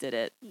neighbors did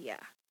it. Yeah.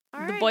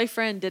 The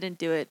boyfriend didn't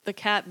do it. The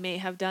cat may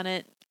have done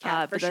it.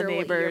 Cat for but sure the will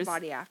eat your neighbors,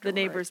 body the afterwards,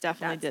 neighbors but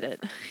definitely that's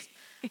did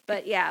it.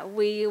 But yeah,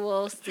 we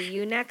will see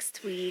you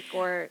next week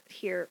or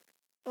here.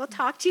 We'll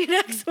talk to you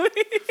next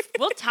week.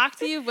 We'll talk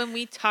to you when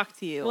we talk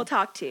to you. We'll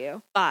talk to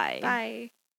you. Bye. Bye.